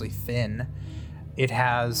dangerously thin. It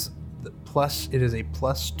is a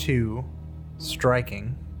 +2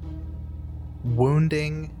 striking,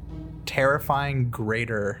 wounding, terrifying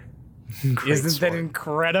greater. Isn't that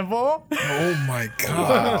incredible? Oh my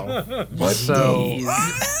god! What? So,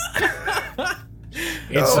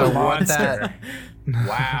 It's so a what monster. that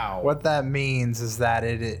Wow. what that means is that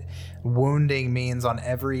it wounding means on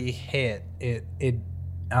every hit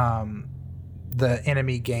the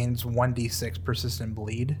enemy gains 1d6 persistent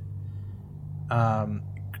bleed,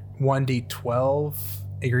 1d12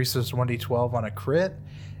 increases 1d12 on a crit,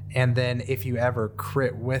 and then if you ever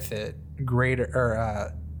crit with it,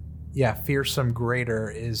 fearsome greater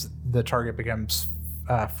is the target becomes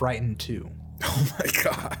frightened 2. Oh my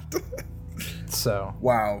god! So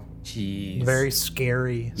Wow. Jeez. very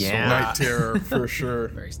scary. Yeah. Night terror for sure.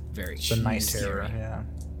 Very, very The night scary. terror,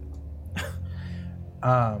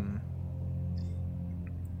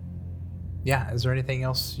 yeah. Is there anything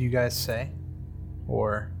else you guys say?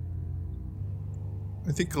 Or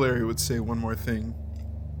I think Caleri would say one more thing.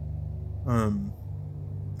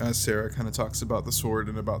 As Sarah kind of talks about the sword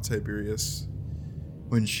and about Tiberius,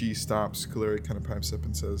 when she stops, Caleri kind of pipes up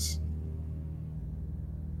and says,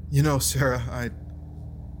 "You know, Sarah,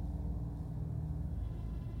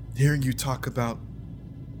 hearing you talk about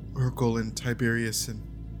Urkel and Tiberius, and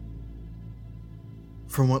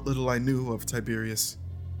from what little I knew of Tiberius,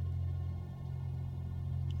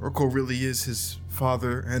 Urkel really is his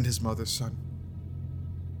father and his mother's son.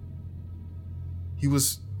 He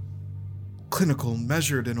was clinical,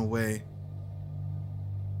 measured in a way.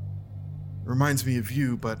 Reminds me of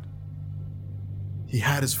you, but he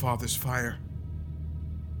had his father's fire.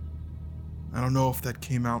 I don't know if that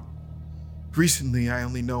came out recently. I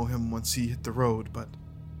only know him once he hit the road, but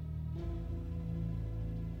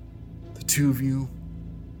the two of you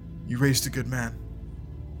raised a good man.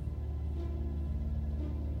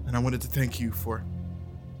 And I wanted to thank you for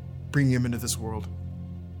bringing him into this world."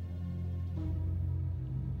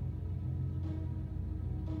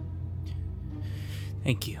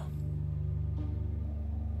 Thank you.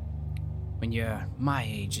 When you're my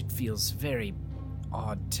age, it feels very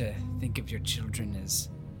odd to think of your children as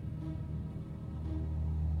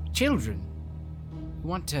children. You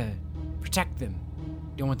want to protect them.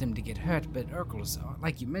 You don't want them to get hurt, but Urkel's,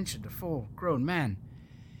 like you mentioned, a full-grown man.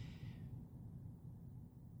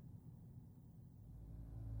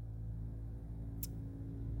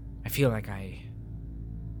 I feel like I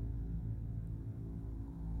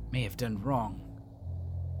may have done wrong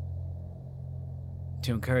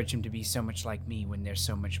to encourage him to be so much like me when there's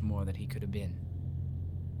so much more that he could have been.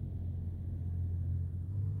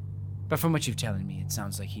 But from what you've telling me, it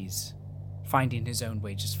sounds like he's finding his own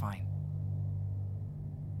way just fine.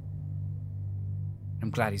 I'm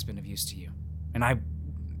glad he's been of use to you. And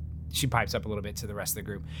she pipes up a little bit to the rest of the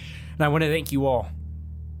group. And I want to thank you all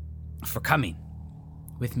for coming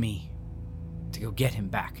with me to go get him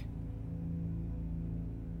back.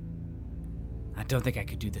 I don't think I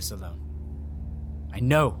could do this alone. I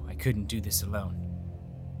know I couldn't do this alone.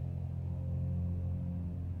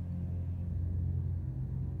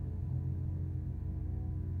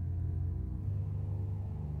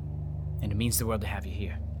 And it means the world to have you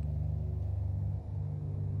here.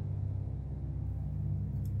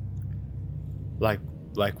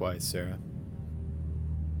 Likewise, Sarah.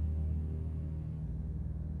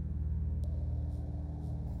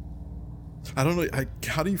 I don't know.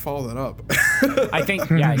 How do you follow that up? I think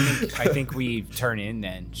we turn in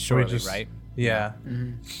then shortly, right? Yeah.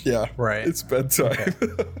 Yeah. Right. It's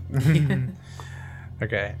bedtime.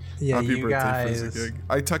 Okay. Yeah, Happy you birthday, guys. Frizzigig.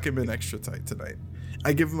 I tuck him in extra tight tonight.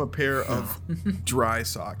 I give him a pair of dry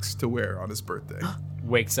socks to wear on his birthday.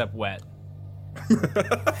 Wakes up wet.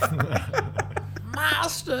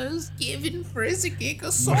 Master's giving Frizzigig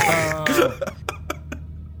a song.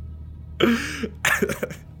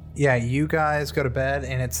 yeah, you guys go to bed,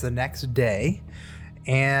 and it's the next day.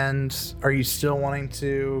 And are you still wanting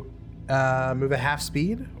to move at half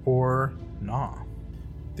speed or not?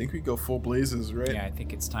 I think we go full blazes, right? Yeah, I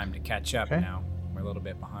think it's time to catch up now. We're a little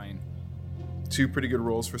bit behind. 2 pretty good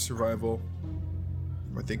rolls for survival.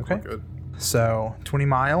 I think we're good. So 20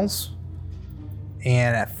 miles.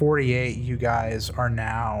 And at 48, you guys are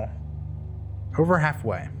now over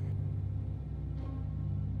halfway.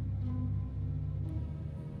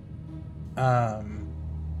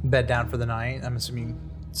 Bed down for the night. I'm assuming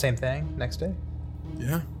same thing next day.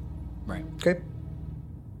 Yeah. Right. Okay.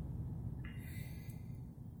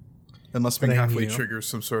 Unless being Putting halfway you- triggers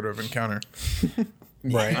some sort of encounter.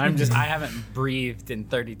 Right. I haven't breathed in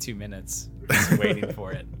 32 minutes. Just waiting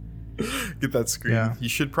for it. Get that screen. Yeah. You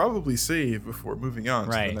should probably save before moving on to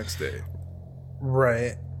Right. the next day.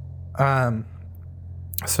 Right.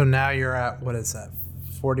 So now you're at, what is that?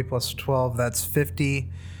 40 plus 12, that's 50.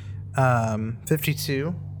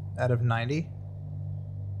 52 out of 90.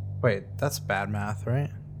 Wait, that's bad math, right?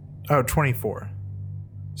 Oh, 24.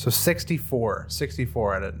 So 64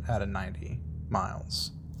 out of 90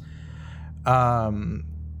 miles.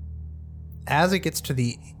 As it gets to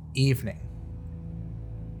the evening,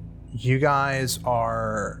 you guys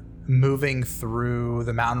are moving through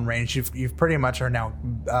the mountain range. You've pretty much are now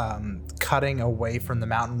cutting away from the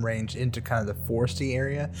mountain range into kind of the foresty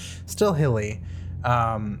area. Still hilly,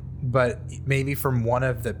 but maybe from one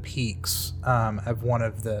of the peaks of one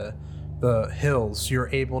of the hills, you're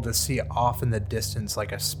able to see off in the distance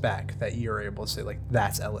like a speck that you're able to say, like,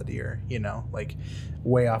 that's Eladir, you know, like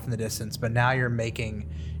way off in the distance. But now you're making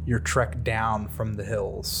your trek down from the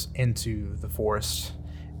hills into the forest,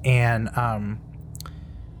 and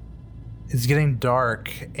it's getting dark,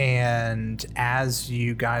 and as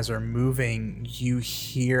you guys are moving, you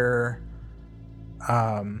hear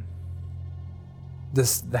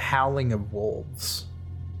the howling of wolves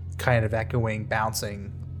kind of echoing,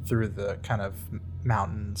 bouncing through the kind of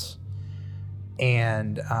mountains.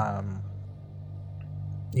 And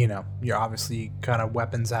you know, you're obviously kind of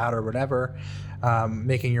weapons out or whatever,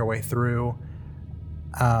 making your way through,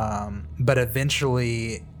 but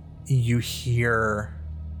eventually you hear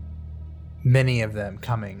many of them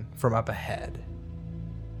coming from up ahead.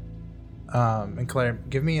 And Claire,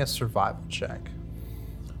 give me a survival check.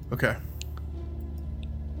 Okay.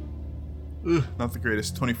 Ugh, not the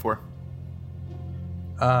greatest. 24.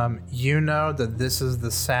 You know that this is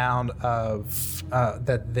the sound of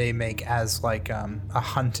that they make as like a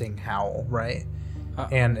hunting howl, right?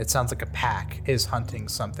 And it sounds like a pack is hunting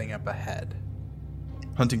something up ahead.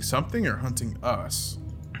 Hunting something or hunting us?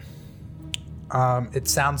 It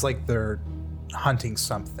sounds like they're hunting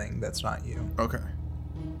something that's not you. Okay.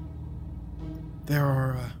 There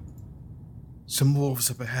are some wolves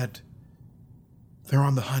up ahead. They're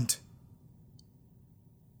on the hunt.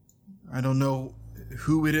 I don't know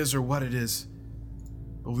who it is or what it is,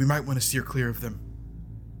 but we might want to steer clear of them.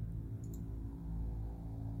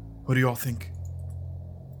 What do you all think?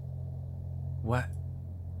 What?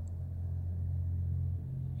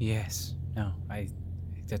 Yes. No,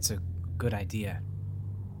 that's a good idea.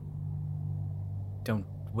 Don't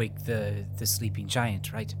wake the sleeping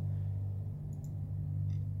giant, right?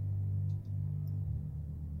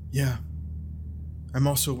 Yeah. I'm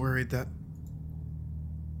also worried that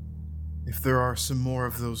if there are some more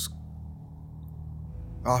of those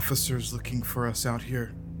officers looking for us out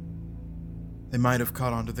here, they might have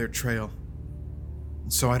caught onto their trail.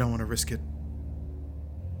 And so I don't want to risk it.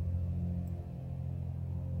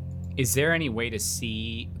 Is there any way to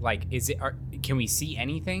see, like, can we see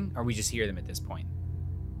anything, or we just hear them at this point?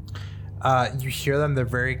 You hear them, they're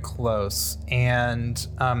very close, and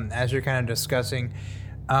as you're kind of discussing,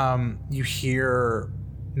 you hear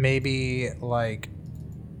maybe like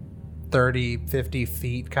 30, 50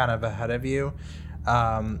 feet kind of ahead of you,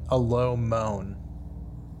 a low moan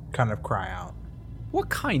kind of cry out. What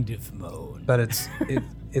kind of moan? But it's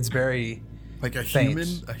very Like a faint.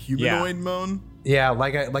 humanoid moan? Yeah,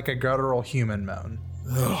 like a guttural human moan.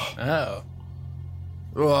 Oh.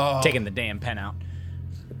 Ugh. Taking the damn pen out.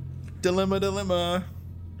 Dilemma.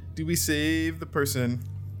 Do we save the person?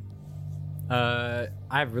 I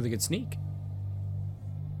have a really good sneak.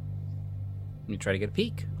 Let me try to get a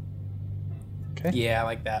peek. Okay. Yeah, I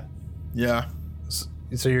like that. Yeah.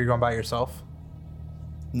 So you're going by yourself?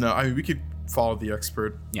 No, I mean, we could follow the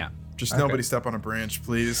expert. Yeah. Just Okay. nobody step on a branch,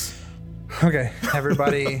 please. Okay,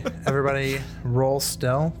 everybody roll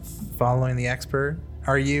stealth following the expert.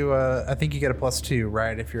 Are you I think you get a +2,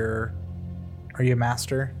 right? Are you a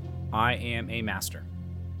master? I am a master.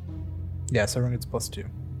 Yes, everyone gets +2.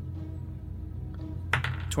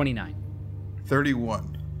 29.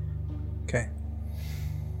 31.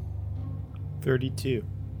 32.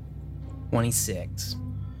 26.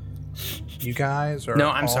 You guys are No,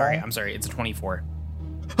 I'm sorry. It's a 24.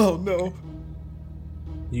 Oh no.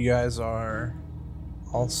 You guys are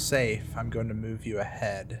all safe. I'm going to move you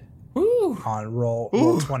ahead. Woo! On roll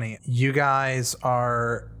 20. You guys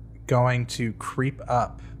are going to creep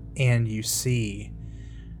up, and you see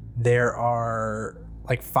there are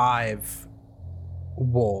like 5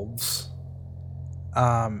 wolves.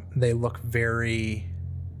 They look very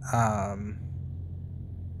kind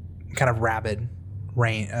of rabid,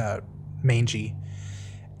 mangy,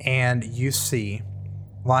 and you see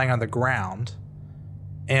lying on the ground,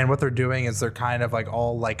 and what they're doing is they're kind of like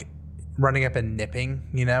all like running up and nipping,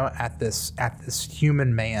 at this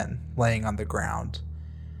human man laying on the ground.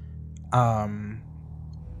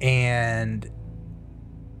 And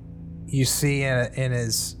you see in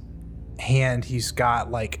his hand, he's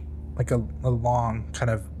got like a long kind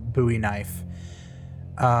of Bowie knife.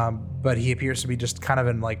 But he appears to be just kind of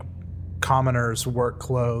in like commoner's work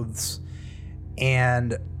clothes.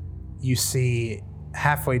 And you see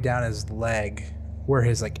halfway down his leg where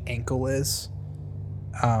his like ankle is,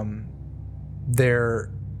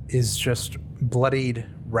 there is just bloodied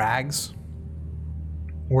rags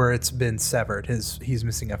where it's been severed. He's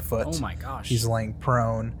missing a foot. Oh my gosh. He's laying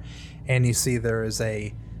prone, and you see there is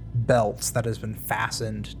a belt that has been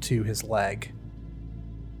fastened to his leg,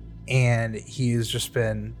 and he's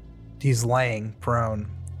laying prone,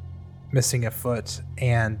 missing a foot,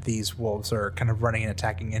 and these wolves are kind of running and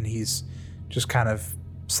attacking, and he's just kind of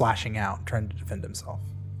slashing out, trying to defend himself.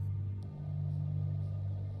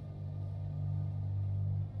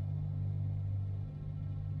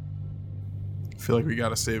 I feel like we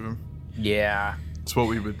gotta save him. Yeah. It's what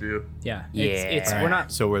we would do. Yeah. Yeah. It's we're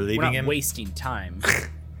not So we're we're leaving not him. wasting time.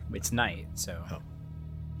 It's night, so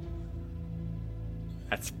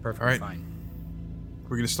that's perfectly All right. fine.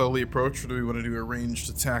 We're gonna slowly approach, or do we want to do a ranged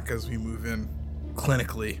attack as we move in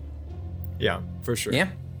clinically? Yeah, for sure. Yeah.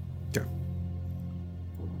 Okay.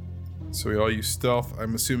 So we all use stealth.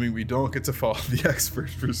 I'm assuming we don't get to follow the expert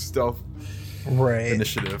for stealth Right.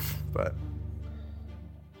 initiative, but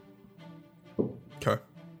okay.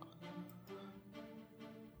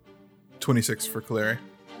 26 for Clary.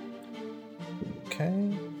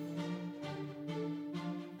 Okay.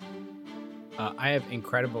 I have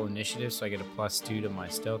incredible initiative, so I get a +2 to my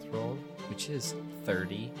stealth roll, which is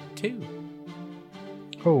 32.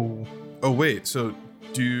 Oh. Oh wait, so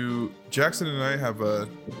do Jackson and I have a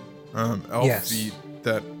elf Yes. feat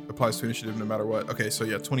that applies to initiative no matter what? Okay, so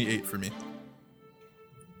yeah, 28 for me.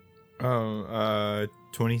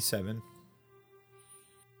 27.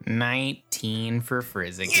 19 for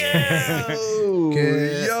Frizzig.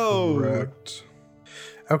 Get Yo! wrecked.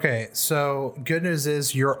 Okay, so good news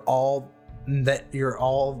is you're all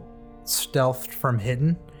stealthed from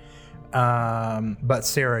hidden. But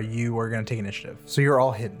Sarah, you are going to take initiative, so you're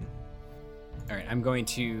all hidden. All right, I'm going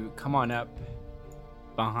to come on up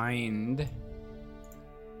behind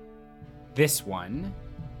this one.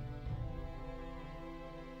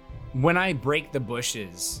 When I break the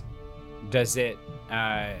bushes, does it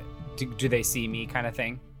do they see me kind of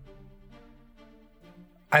thing?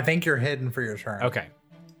 I think you're hidden for your turn. Okay.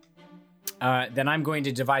 Then I'm going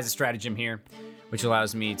to devise a stratagem here, which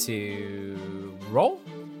allows me to roll.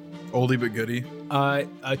 Oldie but goodie.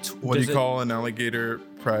 What do you call an alligator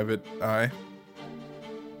private eye?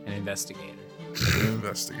 An investigator? An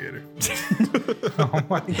investigator. Oh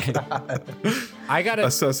my god. I got A a.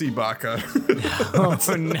 sussy baka. Oh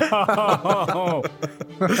no!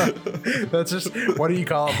 That's just, what do you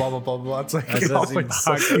call it? Blah blah blah blah. It's like That's oh, sussy it's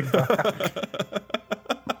sussy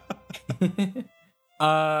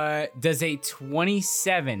baka. Does a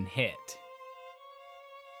 27 hit?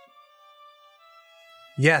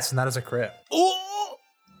 Yes, and that is a crit.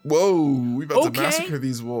 Whoa, we about Okay. to massacre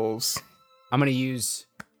these wolves. I'm going to use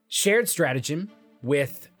shared stratagem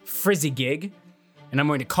with Frizzigig, and I'm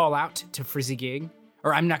going to call out to Frizzigig.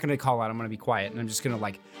 Or I'm not going to call out, I'm going to be quiet, and I'm just going to,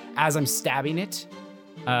 like, as I'm stabbing it,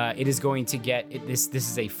 it is going to get, this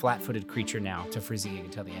is a flat-footed creature now to Frizzigig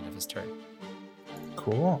until the end of his turn.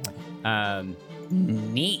 Cool.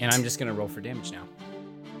 Neat. And I'm just going to roll for damage now.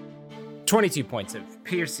 22 points of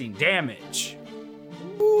piercing damage.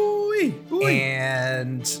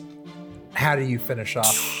 And how do you finish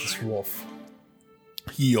off this wolf?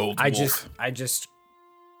 He old I wolf. just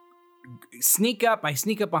sneak up. I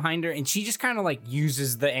sneak up behind her, and she just kind of like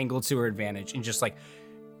uses the angle to her advantage and just like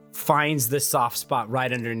finds the soft spot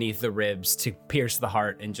right underneath the ribs to pierce the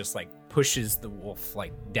heart and just like pushes the wolf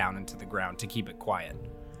like down into the ground to keep it quiet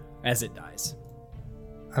as it dies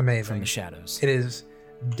from Amazing. the shadows. It is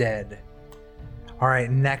dead. All right,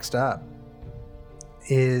 next up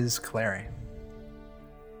is Clary.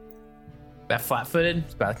 That flat-footed,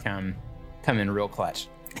 it's about to come in real clutch.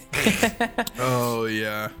 Oh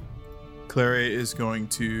yeah, Clary is going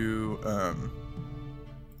to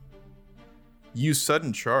use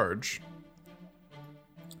sudden charge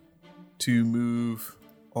to move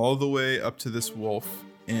all the way up to this wolf,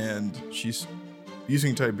 and she's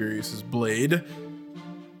using Tiberius's blade.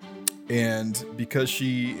 And because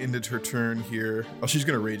she ended her turn here, she's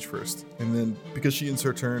going to rage first, and then because she ends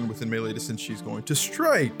her turn within melee distance, she's going to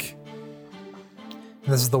strike.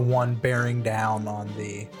 This is the one bearing down on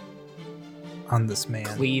this man.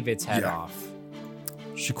 Cleave its head Yeah. off.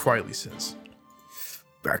 She quietly says,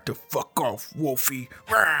 "Back the fuck off, Wolfie."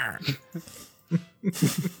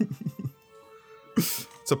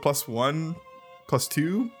 It's a +1,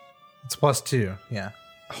 +2. It's +2. Yeah.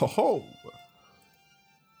 Oh.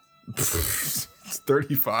 It's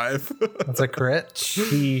 35. That's a crit.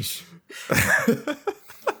 Sheesh.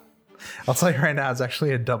 I'll tell you right now, it's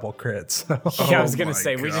actually a double crit. So Yeah, I was Oh gonna my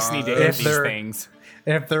say we just need to God. hit If these they're- things.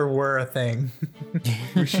 if there were a thing.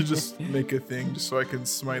 We should just make a thing just so I can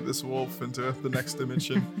smite this wolf into the next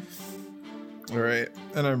dimension. All right.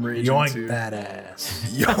 And I'm raging Yoink too. that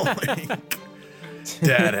ass. Yoink.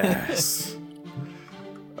 Dead ass.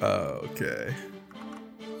 Okay.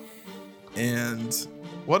 And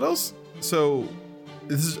what else? So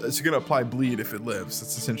it's going to apply bleed if it lives.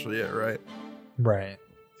 That's essentially it, right? Right.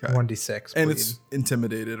 Okay. 1d6. And bleed. it's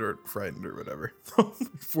intimidated or frightened or whatever.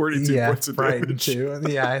 42 yeah, points of frightened damage. too.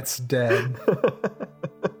 Yeah, it's dead.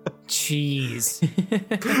 Jeez.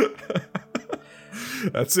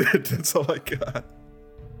 That's it. That's all I got.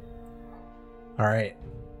 All right.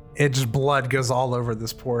 It just blood goes all over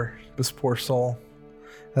this poor soul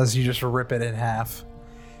as you just rip it in half.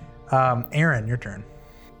 Aaron, your turn.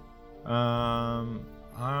 I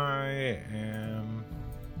am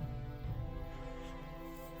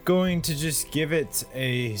going to just give it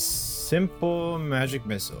a simple magic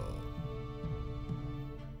missile.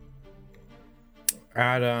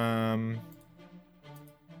 At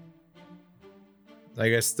I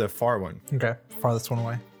guess the far one. Okay, farthest one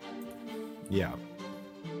away. Yeah.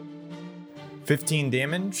 15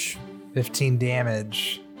 damage. 15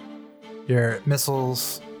 damage. Your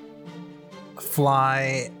missiles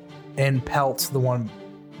fly and pelt the one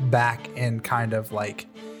back and kind of like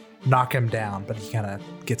knock him down, but he kind of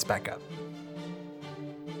gets back up.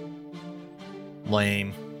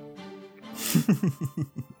 Lame.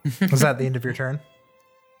 Was that the end of your turn?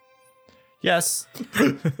 Yes.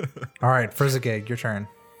 All right, Frizzigig, your turn.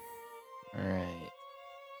 All right.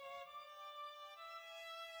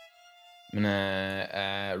 I'm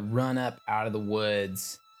gonna run up out of the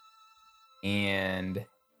woods and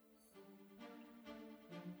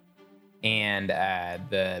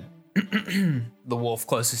the the wolf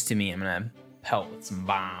closest to me, I'm gonna pelt with some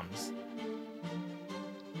bombs.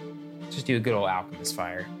 Just do a good old alchemist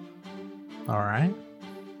fire. All right.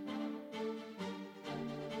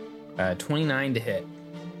 29 to hit.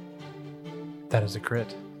 That is a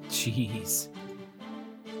crit. Jeez.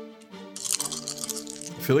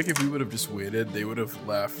 I feel like if we would have just waited, they would have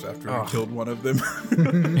left after we killed one of them.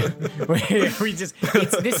 we just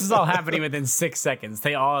this is all happening within 6 seconds.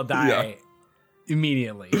 They all die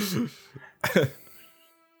immediately. It's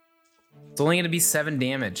only gonna be 7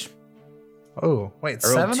 damage. Oh, wait, I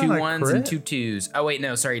rolled 7 2 on a 1s crit? and 2 2s. Oh wait,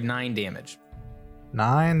 no, sorry, 9 damage.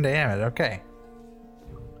 9 damage. Okay.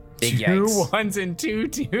 Big 2 yikes. 1s and 2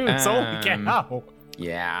 2s. Holy cow.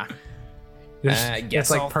 Yeah. Just-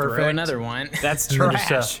 Guess I'll throw another one. That's And then just,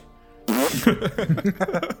 trash.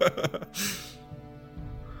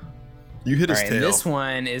 You hit All his right, tail. and this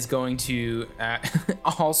one is going to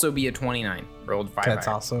also be a 29. Rolled 5 That's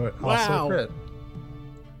higher. also Wow. a crit.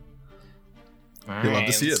 All You'll love to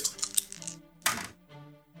right. see it.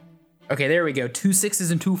 Okay, there we go. 2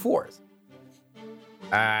 6s and 2 4s.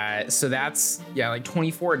 So that's like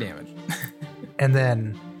 24 damage. And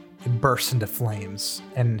then it bursts into flames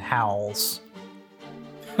and howls.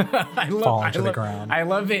 Falling to the ground. I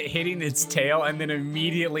love it hitting its tail and then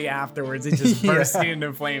immediately afterwards it just Yeah. bursting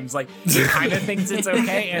into flames. Like it kind of thinks it's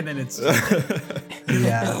okay and then it's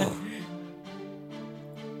Yeah.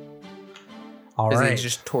 All Is right. it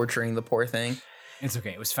just torturing the poor thing? it's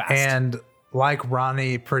okay. It was fast. And like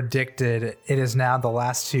Ronnie predicted, it is now the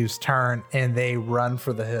last two's turn, and they run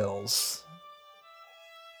for the hills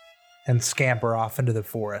and scamper off into the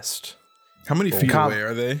forest. How many feet Com- away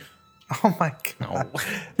are they? Oh my god!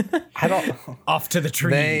 I don't. off to the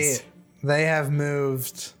trees. They have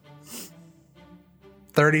moved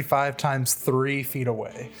 35 times 3 feet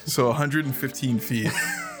away. So 115 feet.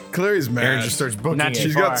 Clary's mad. Aaron just starts booking Not it. too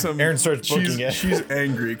She's far. got some. Aaron starts booking she's, it. She's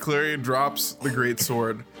angry. Clary drops the great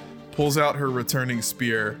sword, pulls out her returning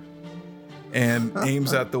spear, and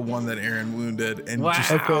aims at the one that Aaron wounded and Wow.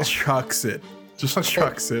 just Okay. chucks it. Just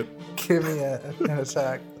chucks it. Give me an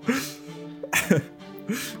attack.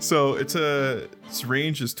 So its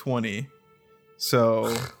range is 20.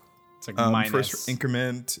 So It's like minus. first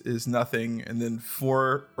increment is nothing, and then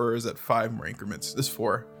 4, or is that 5 more increments? There's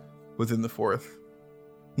 4 within the 4th.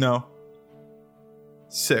 No.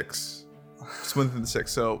 6. Just within the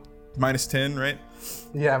 6. So minus 10, right?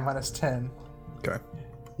 Yeah, minus 10. Okay.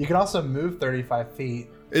 You can also move 35 feet.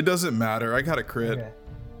 It doesn't matter. I got a crit. Okay.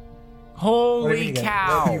 What Holy did you get?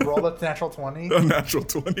 cow. You rolled a natural 20? A natural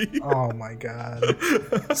 20. Oh my god.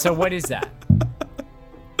 So what is that?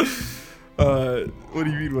 What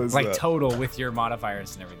do you mean was Like that? total with your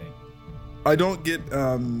modifiers and everything. I don't get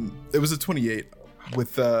it was a 28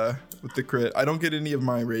 with the crit. I don't get any of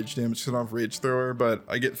my rage damage because I don't have rage thrower, but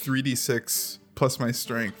I get 3d6 plus my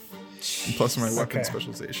strength and plus my weapon Okay.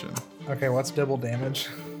 specialization. Okay, what's double damage?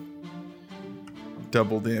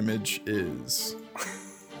 Double damage is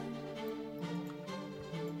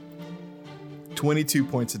 22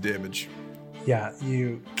 points of damage. Yeah,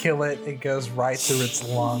 you kill it, it goes right through its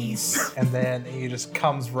lungs, and then it just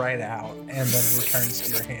comes right out and then returns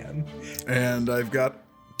to your hand. And I've got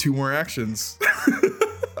 2 more actions.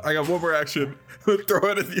 I got 1 more action. Throw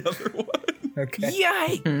it at the other one. Okay.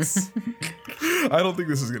 Yikes. I don't think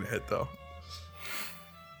this is gonna hit though.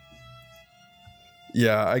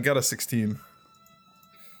 Yeah, I got a 16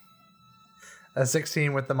 A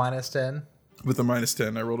 16 with the minus 10. with a minus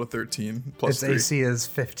 10. I rolled a 13 plus Its 3. AC is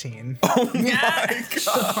 15. Oh my god!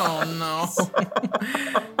 Oh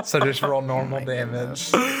no. So just roll normal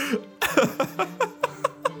damage.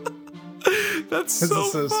 That's This so,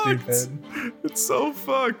 is so fucked. stupid. It's so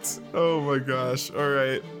fucked. Oh my gosh! All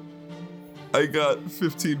right, I got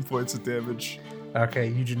 15 points of damage. Okay,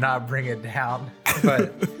 you do not bring it down,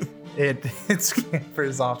 but it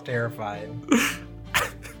scampers off terrified.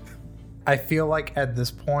 I feel like at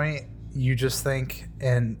this point, you just think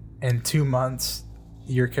in 2 months,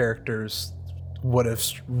 your characters would have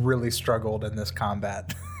really struggled in this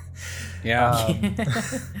combat. Yeah.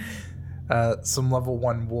 Some level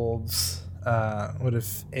 1 wolves would have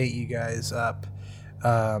ate you guys up.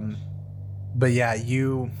 But yeah,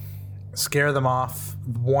 you scare them off.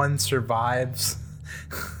 One survives.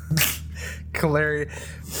 Kaleri,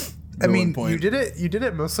 I No mean, one point. you did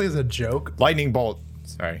it mostly as a joke, Lightning bolt.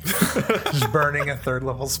 Sorry. just burning a 3rd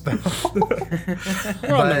level spell.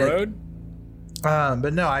 We're on the road.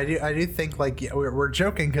 But no, I do think like yeah, we're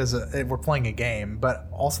joking because we're playing a game, but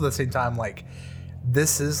also at the same time, like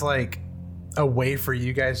this is like a way for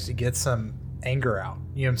you guys to get some anger out.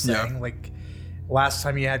 You know what I'm saying? Yeah. Like last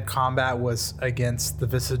time you had combat was against the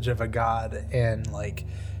Visage of a God, and like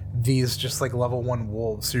these just like level 1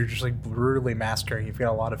 wolves. So you're just like brutally mastering. You've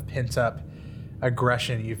got a lot of pent up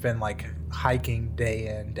aggression. You've been like hiking day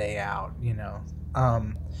in, day out, you know.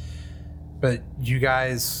 But you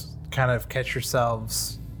guys kind of catch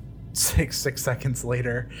yourselves six seconds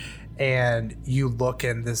later, and you look,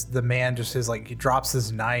 and the man just is like, he drops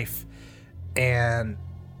his knife and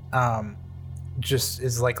just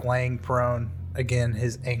is like laying prone again,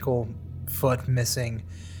 his ankle, foot missing,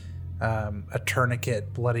 a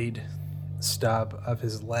tourniquet, bloodied stub of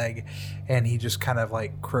his leg, and he just kind of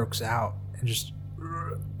like croaks out and just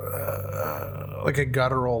like a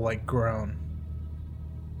guttural like groan,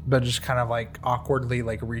 but just kind of like awkwardly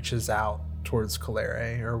like reaches out towards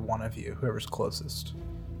Kaleri or one of you, whoever's closest.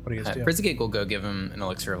 What do you guys do? Frizzigate will go give him an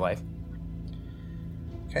elixir of life.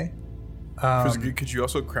 Okay. Could you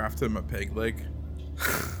also craft him a peg leg?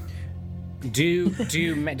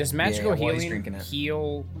 Does magical Yeah, while he's healing drinking it.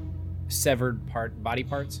 heal severed body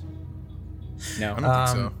parts? No. I don't think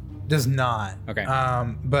so. Does not. Okay.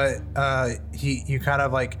 But you kind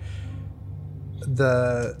of like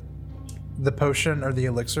the potion or the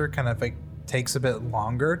elixir kind of like takes a bit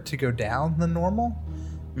longer to go down than normal.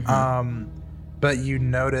 But you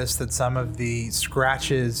notice that some of the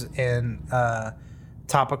scratches and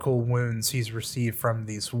topical wounds he's received from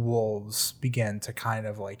these wolves begin to kind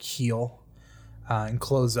of like heal and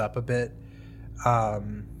close up a bit.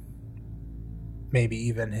 Maybe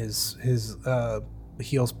even his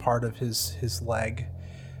heals part of his leg.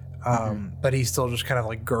 But he's still just kind of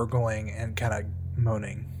like gurgling and kind of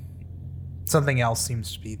moaning. Something else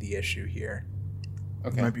seems to be the issue here.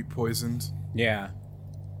 Okay. Might be poisoned. Yeah.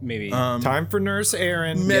 Maybe. Time for Nurse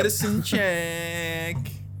Aaron. Medicine check.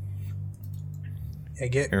 I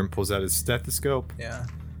get Aaron pulls out his stethoscope yeah.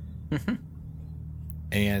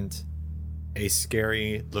 and a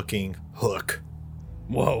scary looking hook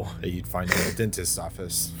Whoa. that you'd find in a dentist's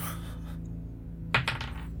office.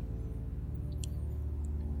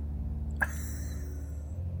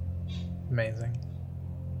 Amazing.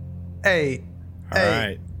 Hey. All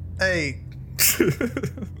right. Hey.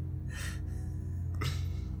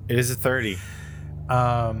 It is a 30.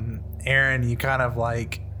 Aaron, you kind of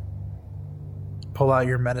like pull out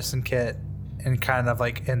your medicine kit and kind of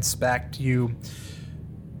like inspect. You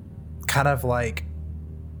kind of like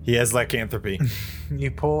He has lycanthropy. you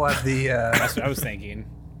pull at the That's what I was thinking.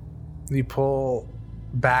 you pull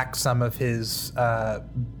back some of his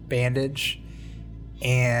bandage,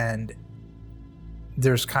 and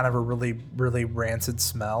there's kind of a really, really rancid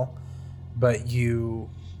smell. But you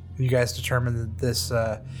guys determine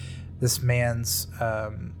that this man's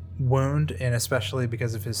wound, and especially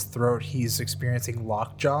because of his throat, he's experiencing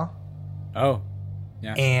lockjaw, Oh,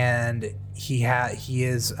 yeah. and he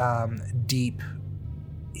is deep.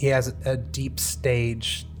 He has a deep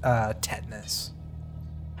stage tetanus.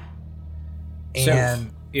 So,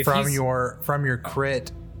 And if from he's- your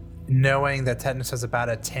crit, knowing that tetanus has about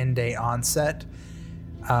a 10-day onset,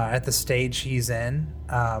 at the stage he's in,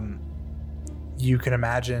 you can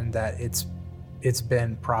imagine that it's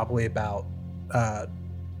been probably about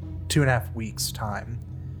 2.5 weeks time.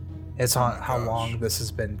 It's on how long this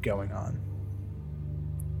has been going on.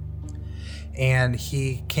 And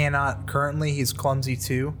he cannot, currently he's clumsy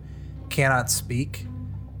too, cannot speak,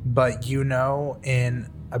 but in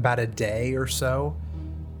about a day or so,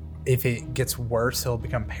 if it gets worse, he'll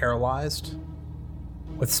become paralyzed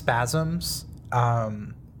with spasms.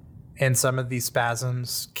 And some of these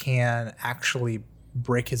spasms can actually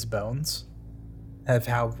break his bones, of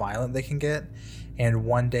how violent they can get. And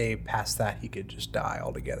one day past that, he could just die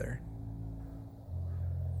altogether.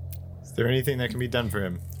 Is there anything that can be done for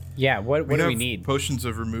him? Yeah, what do we have need? Potions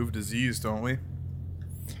of remove disease, don't we?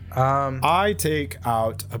 I take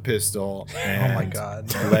out a pistol and Oh my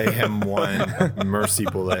God. lay him one mercy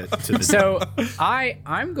bullet to the So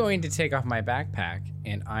I'm going to take off my backpack,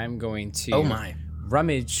 and I'm going to Oh my.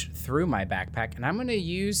 rummage through my backpack, and I'm going to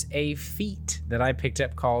use a feat that I picked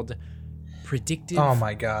up called Predictive Oh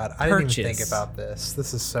my God. I didn't even think Purchase. about this.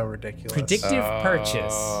 This is so ridiculous. Predictive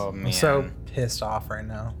Purchase. Oh man. I'm so pissed off right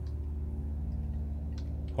now.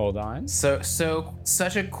 Hold on. So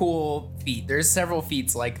such a cool feat. There's several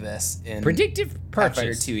feats like this in Predictive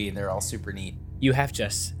Pathfinder Purchase. 2e. They're all super neat. You have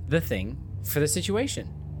just the thing for the situation.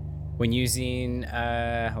 When using,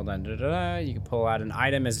 hold on, you can pull out an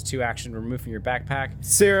item as a 2-action, remove from your backpack.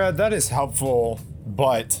 Sarah, that is helpful,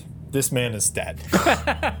 but this man is dead.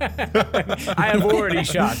 I have already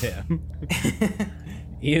shot him.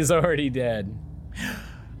 He is already dead.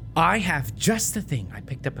 I have just the thing. I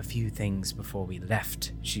picked up a few things before we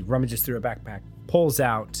left. She rummages through her backpack, pulls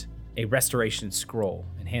out a restoration scroll,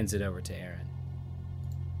 and hands it over to Aaron.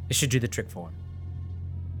 It should do the trick for him.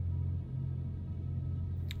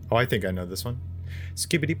 Oh, I think I know this one.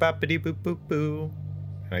 Skibbity boppity boop boop boo.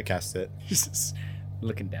 And I cast it. Just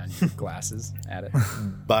looking down your glasses at it.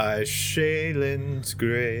 By Shaylin's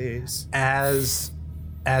grace. As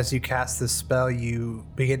you cast this spell, you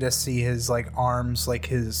begin to see his like arms, like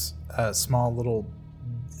his small little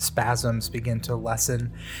spasms begin to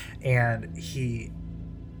lessen, and his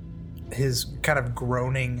kind of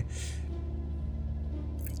groaning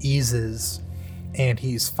eases, and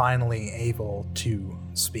he's finally able to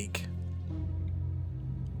speak.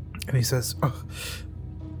 And he says,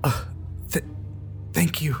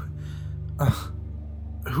 "Thank you.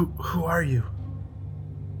 Who are you?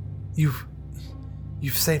 You've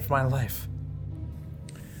saved my life."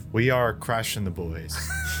 We are Crash and the Boys.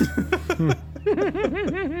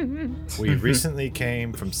 We recently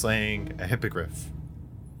came from slaying a hippogriff.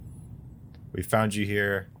 We found you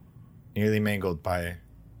here, nearly mangled by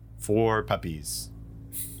 4 puppies.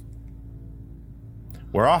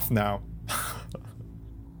 We're off now.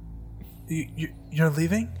 You're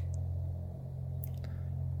leaving?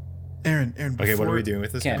 Aaron, Okay, what are we doing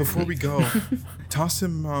with this? Can't- guy? Before we go, toss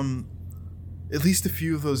him at least a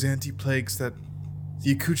few of those anti-plagues that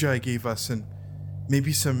the Akujai gave us, and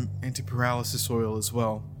maybe some anti-paralysis oil as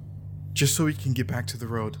well, just so we can get back to the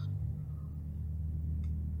road.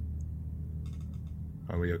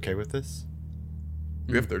 Are we okay with this?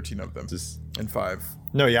 We have 13 of them Just and 5.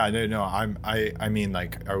 no, yeah, no. I mean,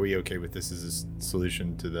 like, are we okay with this as a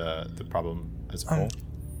solution to the problem as a whole?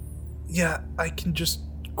 Yeah, I can just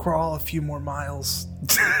crawl a few more miles.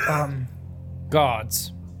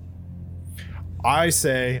 Gods. I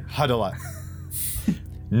say huddle up.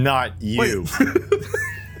 Not you.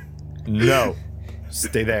 No.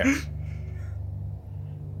 Stay there.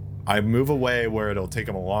 I move away where it'll take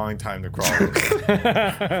him a long time to crawl.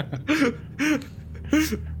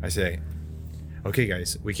 I say, okay,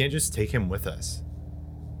 guys, we can't just take him with us.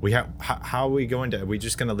 We have. How are we going to? Are we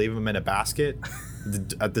just gonna leave him in a basket?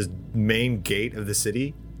 at the main gate of the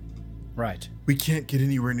city. Right. We can't get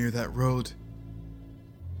anywhere near that road.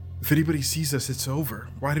 If anybody sees us, it's over.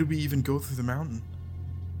 Why did we even go through the mountain?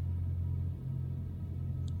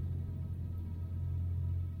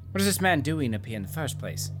 What is this man doing up here in the first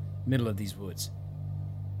place? Middle of these woods.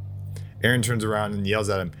 Aaron turns around and yells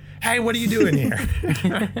at him, "Hey, what are you doing here?"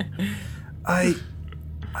 I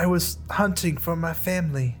was hunting for my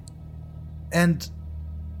family, and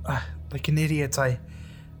like an idiot, I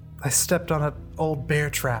stepped on an old bear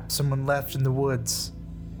trap someone left in the woods,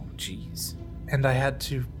 Oh, jeez. and I had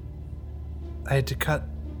to cut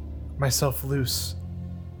myself loose.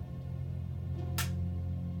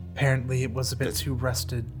 Apparently, it was a bit too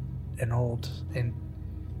rusted and old, and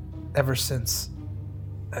ever since,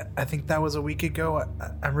 I think that was a week ago.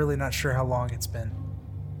 I'm really not sure how long it's been.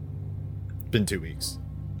 Been 2 weeks.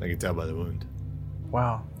 I can tell by the wound.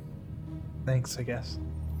 Wow. Thanks, I guess.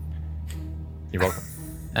 You're welcome.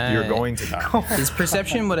 You're going to die. Is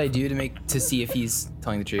perception what I do to see if he's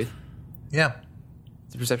telling the truth? Yeah.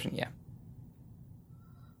 Is perception? Yeah.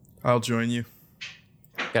 I'll join you.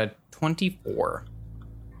 Got a 24.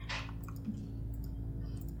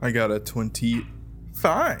 I got a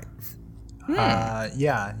 25.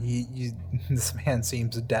 Yeah, this man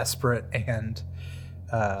seems desperate and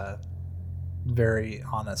very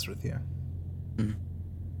honest with you.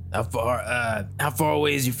 How far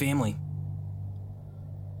away is your family?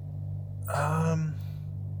 I'm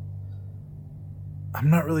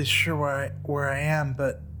not really sure where I am,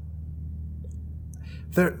 but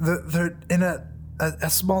they're in a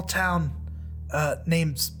small town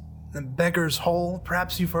named Beggar's Hole.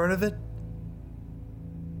 Perhaps you've heard of it.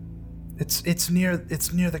 It's near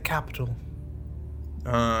the capital.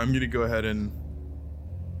 I'm gonna go ahead and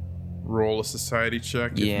roll a society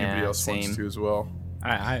check if Yeah, anybody else wants same. to as well.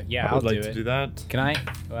 I I'll would like do to it. do that. Can I?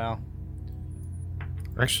 Well,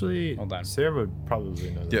 Actually, Hold on. Sarah would probably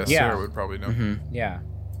know that. Yeah, Yeah. Sarah would probably know. yeah.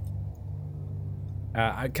 Can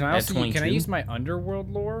I At also can I 22? use my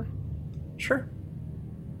underworld lore? Sure.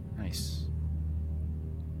 Nice.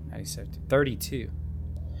 32.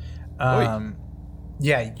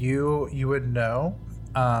 Yeah, you would know.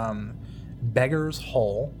 Beggar's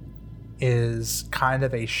Hole is kind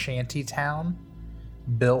of a shanty town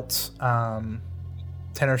built 10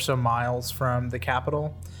 or so miles from the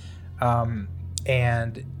capital.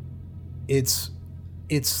 And it's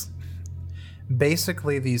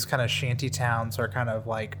basically these kind of shanty towns are kind of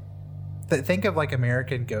like, think of like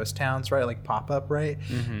American ghost towns, right? Like pop-up, right?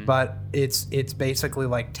 But it's basically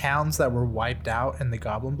like towns that were wiped out in the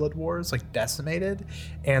Goblin Blood Wars, like decimated,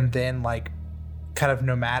 and then like kind of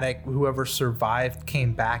nomadic, whoever survived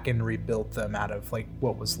came back and rebuilt them out of like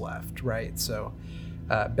what was left, right? So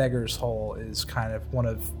Beggar's Hole is kind of one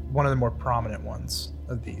of the more prominent ones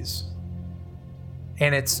of these.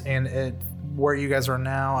 And it where you guys are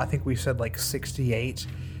now, I think we said like 68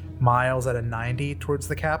 miles out of 90 towards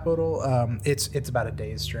the capital. It's about a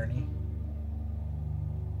day's journey.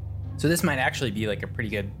 So this might actually be like a pretty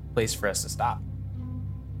good place for us to stop.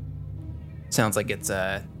 Sounds like it's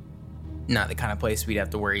not the kind of place we'd have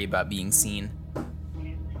to worry about being seen.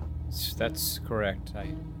 That's correct.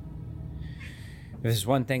 If there's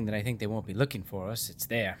one thing that I think they won't be looking for us, it's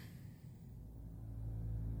there.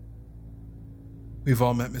 We've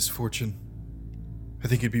all met misfortune. I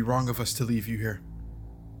think it'd be wrong of us to leave you here.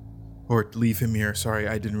 Or leave him here. Sorry,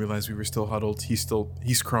 I didn't realize we were still huddled.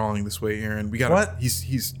 He's crawling this way, Aaron. We gotta. What?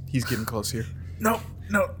 He's getting close here. No,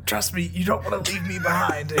 trust me, you don't want to leave me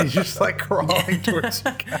behind. And he's just like crawling towards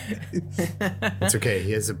you guys. It's okay.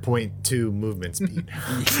 He has a 0.2 movement speed.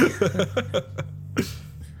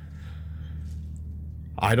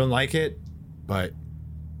 I don't like it, but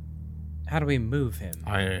How do we move him?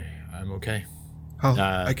 I'm okay.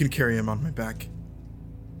 I can carry him on my back.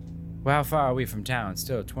 Well, how far are we from town?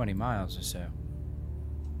 Still 20 miles or so.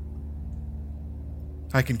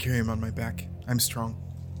 I can carry him on my back. I'm strong.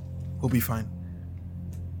 We'll be fine.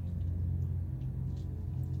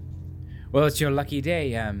 Well, it's your lucky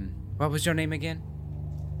day. What was your name again?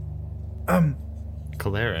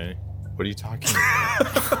 Calere, what are you talking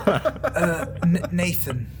about?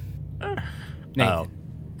 Nathan. Nathan.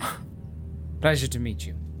 Pleasure to meet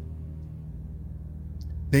you.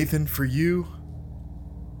 Nathan, for you,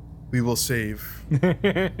 we will save.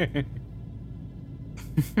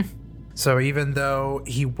 So even though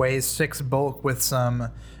he weighs 6 bulk with some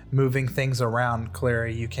moving things around,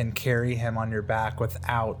 Clary, you can carry him on your back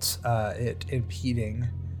without it impeding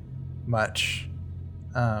much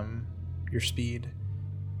your speed.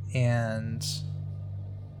 And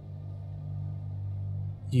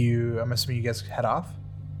I'm assuming you guys head off?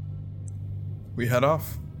 We head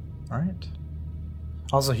off. All right.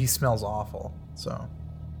 Also, he smells awful. So,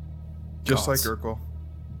 Just like Gods. Urkel.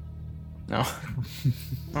 No.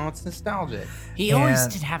 No, it's nostalgic. He always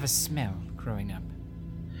And- did have a smell growing up.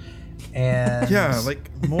 and Yeah, like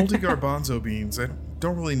moldy garbanzo beans. I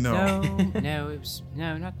don't really know. No, it was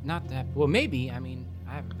not that. Well, maybe. I mean,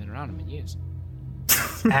 I haven't been around him in years.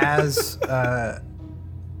 as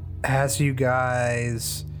you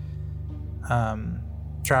guys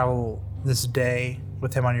travel this day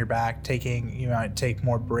with him on your back, you might take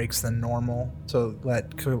more breaks than normal to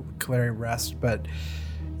let Clary rest, but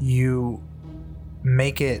you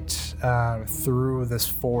make it through this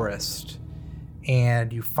forest,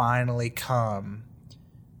 and you finally come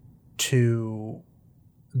to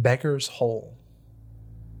Beggar's Hole,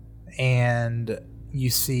 and you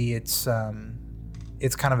see it's kind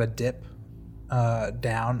of a dip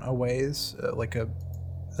down a ways, like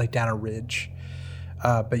down a ridge,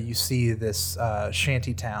 but you see this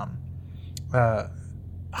shanty town,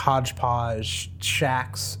 hodgepodge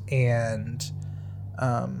shacks and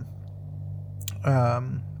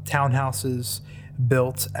townhouses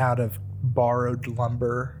built out of borrowed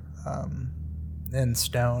lumber and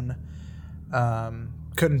stone.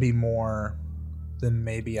 Couldn't be more than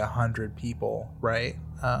maybe 100 people, right?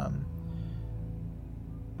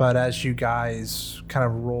 But as you guys kind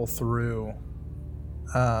of roll through,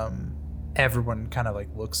 everyone kind of like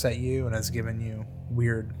looks at you and has given you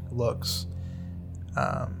weird looks.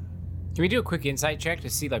 Can we do a quick insight check to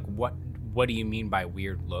see like what do you mean by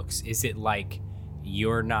weird looks? Is it like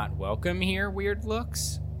you're not welcome here weird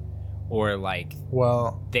looks? Or like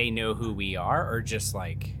Well, they know who we are, or just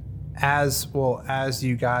like as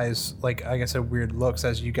you guys, like I said, weird looks,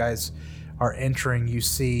 as you guys are entering, you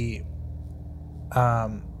see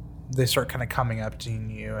they start kind of coming up to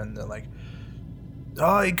you, and they're like,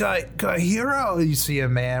 "Oh, you got hero." You see a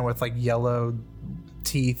man with like yellow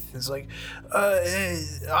teeth. It's like,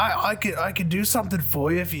 I could do something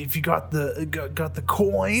for you if you got the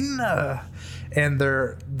coin. And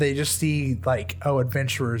they just see like, oh,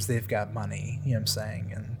 adventurers, they've got money. You know what I'm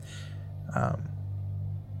saying? And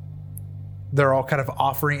they're all kind of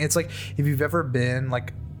offering. It's like if you've ever been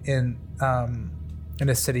like in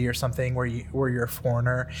a city or something where you're a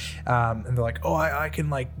foreigner, and they're like, oh, I can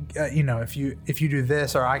like, if you do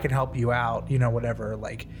this, or I can help you out, whatever,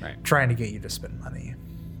 like Right. trying to get you to spend money.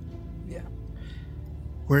 Yeah.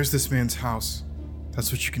 Where's this man's house? That's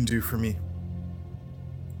what you can do for me.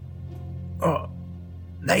 Oh,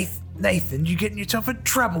 Nathan, you getting yourself in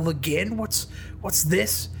trouble again? What's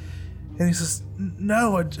this? And he says,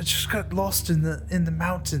 no, I just got lost in the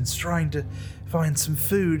mountains trying to find some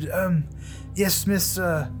food. Yes, miss,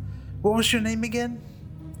 what was your name again?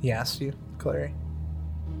 He asked you, Clary.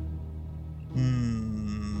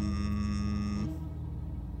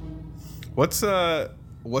 What's the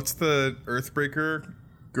Earthbreaker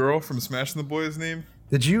girl from Smashing the Boys name?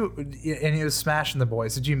 Did you, and he was Smashing the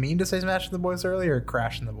Boys. Did you mean to say Smashing the Boys earlier, or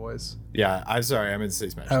Crashing the Boys? Yeah, I'm sorry. I meant to say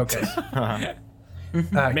Smash. Okay.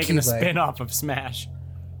 making a Keeley. spin-off of Smash.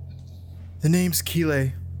 The name's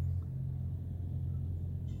Keeley.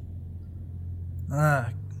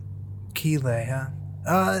 Keeley, huh?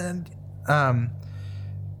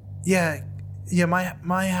 Yeah,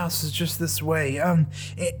 my house is just this way. And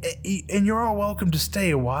you're all welcome to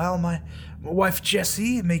stay a while. My wife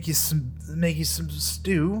Jessie make you some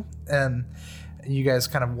stew. And you guys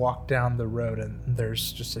kind of walk down the road, and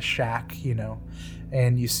there's just a shack,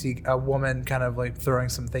 and you see a woman kind of like throwing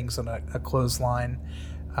some things on a clothesline.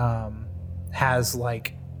 Has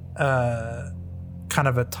like kind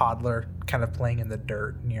of a toddler kind of playing in the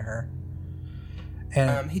dirt near her.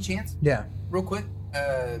 And Hey, Chance, yeah. real quick,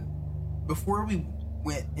 before we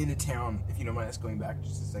went into town, if you don't mind us going back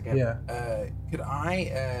just a second, Yeah. Could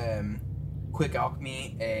I quick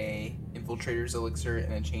alchemy a infiltrator's elixir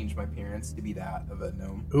and then change my appearance to be that of a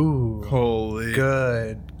gnome? Ooh. Holy.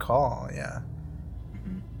 Good call, yeah.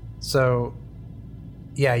 So,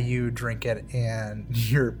 yeah, you drink it, and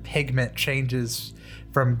your pigment changes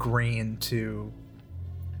from green to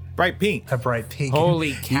Bright pink. a bright pink. Holy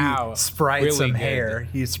You cow. sprite Really some good. hair.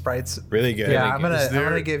 You sprite. Really good. Yeah, Really I'm good.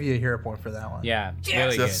 gonna give you a hero point for that one. Yeah,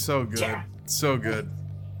 really That's good. so good. So good.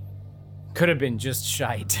 Could have been just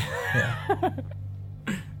shite.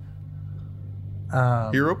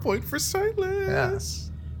 Hero point for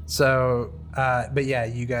Sightless. So, but yeah,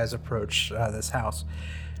 you guys approach this house,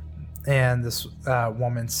 and this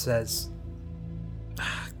woman says,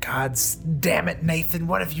 "God damn it, Nathan!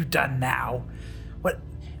 What have you done now? What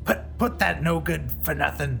put that no good for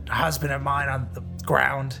nothing husband of mine on the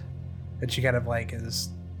ground?" And she kind of like is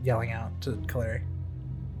yelling out to Clary.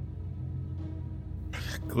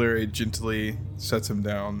 Clary gently sets him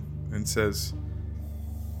down and says,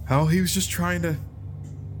 Oh, he was just trying to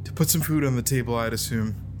put some food on the table, I'd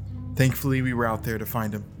assume. Thankfully, we were out there to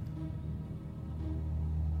find him.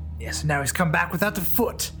 Yes, now he's come back without the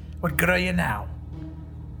foot. What good are you now?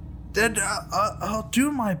 Then I'll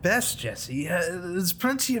do my best, Jesse. There's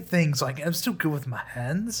plenty of things. Like, I'm still good with my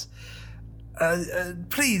hands.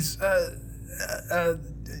 Please,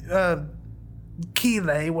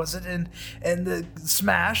 Keeley, was it? And the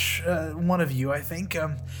Smash, one of you, I think.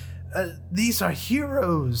 These are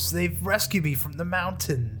heroes. They've rescued me from the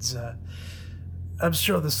mountains. I'm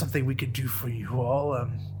sure there's something we could do for you all.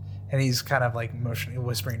 And he's kind of like motioning,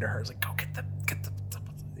 whispering to her, he's like, go get the,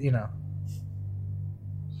 you know.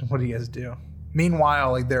 What do you guys do?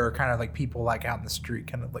 Meanwhile, like, there are kind of like people like out in the street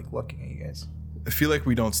kind of like looking at you guys. I feel like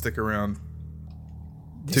we don't stick around,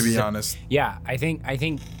 to be honest. Yeah, I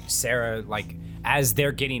think Sarah, like, as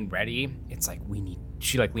they're getting ready, it's like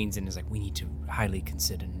she like leans in and is like, we need to highly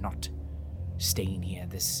consider not staying here.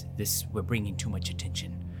 This we're bringing too much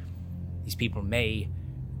attention. These people may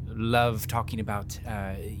love talking about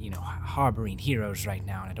harboring heroes right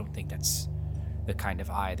now, and I don't think that's the kind of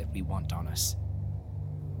eye that we want on us.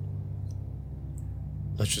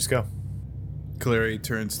 Let's just go. Clary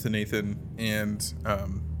turns to Nathan, and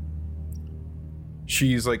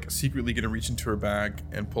she's like secretly gonna reach into her bag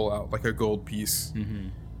and pull out like a gold piece,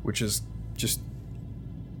 which is just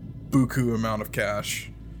buku amount of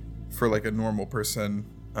cash for like a normal person.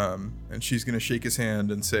 And she's gonna shake his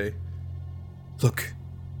hand and say, "Look,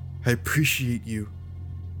 I appreciate you,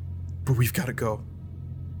 but we've got to go.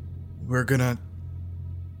 We're gonna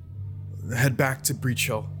head back to Breach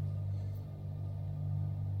Hill.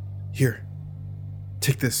 Here,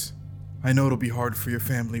 take this. I know it'll be hard for your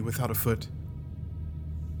family without a foot.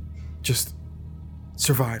 Just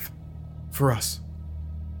survive for us.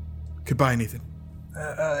 Goodbye, Nathan."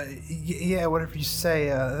 Yeah, whatever you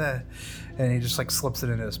say. And he just like slips it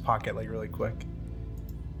into his pocket like really quick.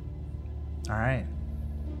 All right.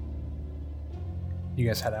 You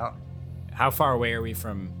guys head out. How far away are we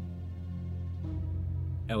from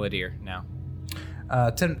Eladir now?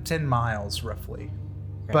 10 miles roughly.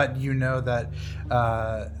 Okay. But you know that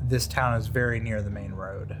this town is very near the main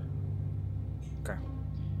road. Okay.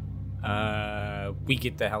 We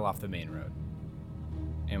get the hell off the main road.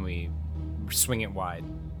 And we swing it wide.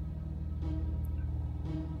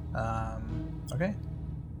 Okay.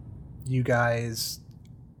 You guys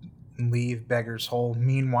leave Beggar's Hole.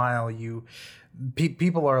 Meanwhile,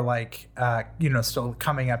 people are like, still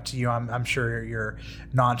coming up to you. I'm sure you're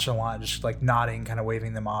nonchalant, just like nodding, kind of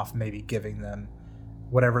waving them off, maybe giving them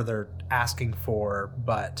whatever they're asking for.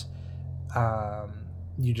 But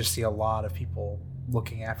you just see a lot of people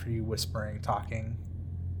looking after you, whispering, talking.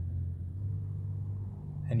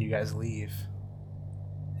 And you guys leave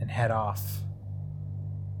and head off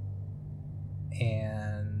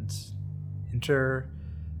and enter.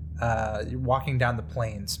 You're walking down the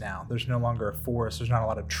plains now. There's no longer a forest. There's not a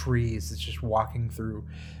lot of trees. It's just walking through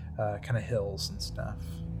kind of hills and stuff.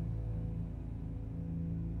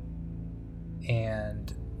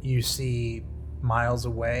 And you see miles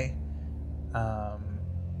away,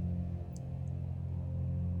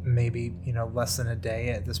 maybe, less than a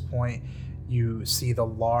day at this point, you see the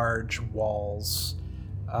large walls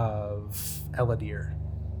of Eladir.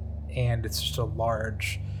 And it's just a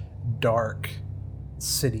large, dark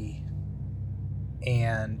city.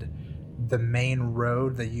 And the main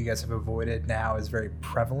road that you guys have avoided now is very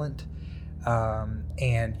prevalent.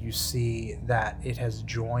 And you see that it has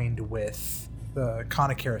joined with the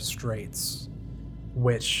Conakera Straits,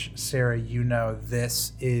 which, Sarah,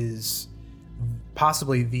 this is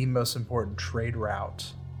possibly the most important trade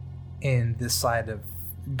route in this side of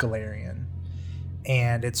Galarian.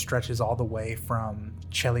 And it stretches all the way from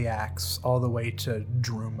Cheliax all the way to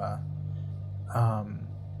Druma,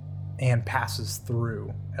 and passes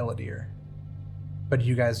through Eladir. But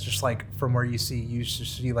you guys just like, from where you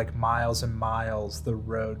see like miles and miles, the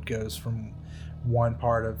road goes from one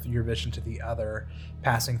part of your vision to the other,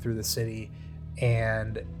 passing through the city.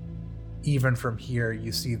 And even from here,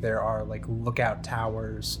 you see there are like lookout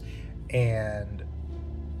towers and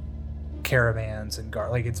caravans and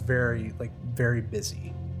like it's very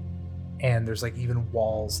busy. And there's like even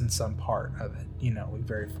walls in some part of it, like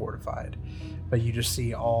very fortified. But you just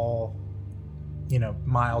see all,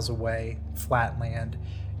 miles away, flat land.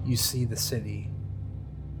 You see the city.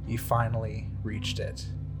 You finally reached it.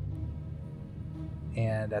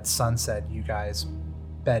 And at sunset, you guys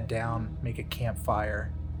bed down, make a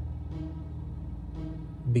campfire,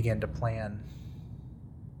 begin to plan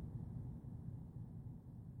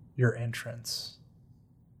your entrance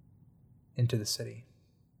into the city.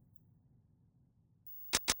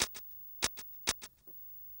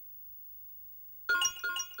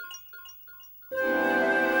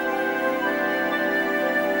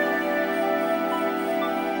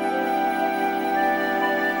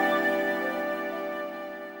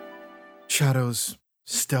 Shadows,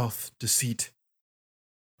 stealth, deceit,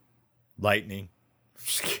 Lightning.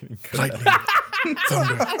 Just kidding. lightning,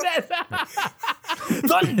 thunder.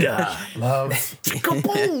 Thunder, Love.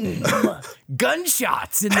 kaboom,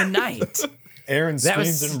 gunshots in the night. Aaron That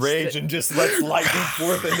was- screams in rage and just lets lightning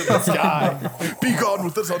forth into the sky. Be gone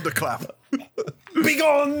with the thunderclap.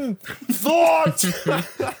 Begone, thought!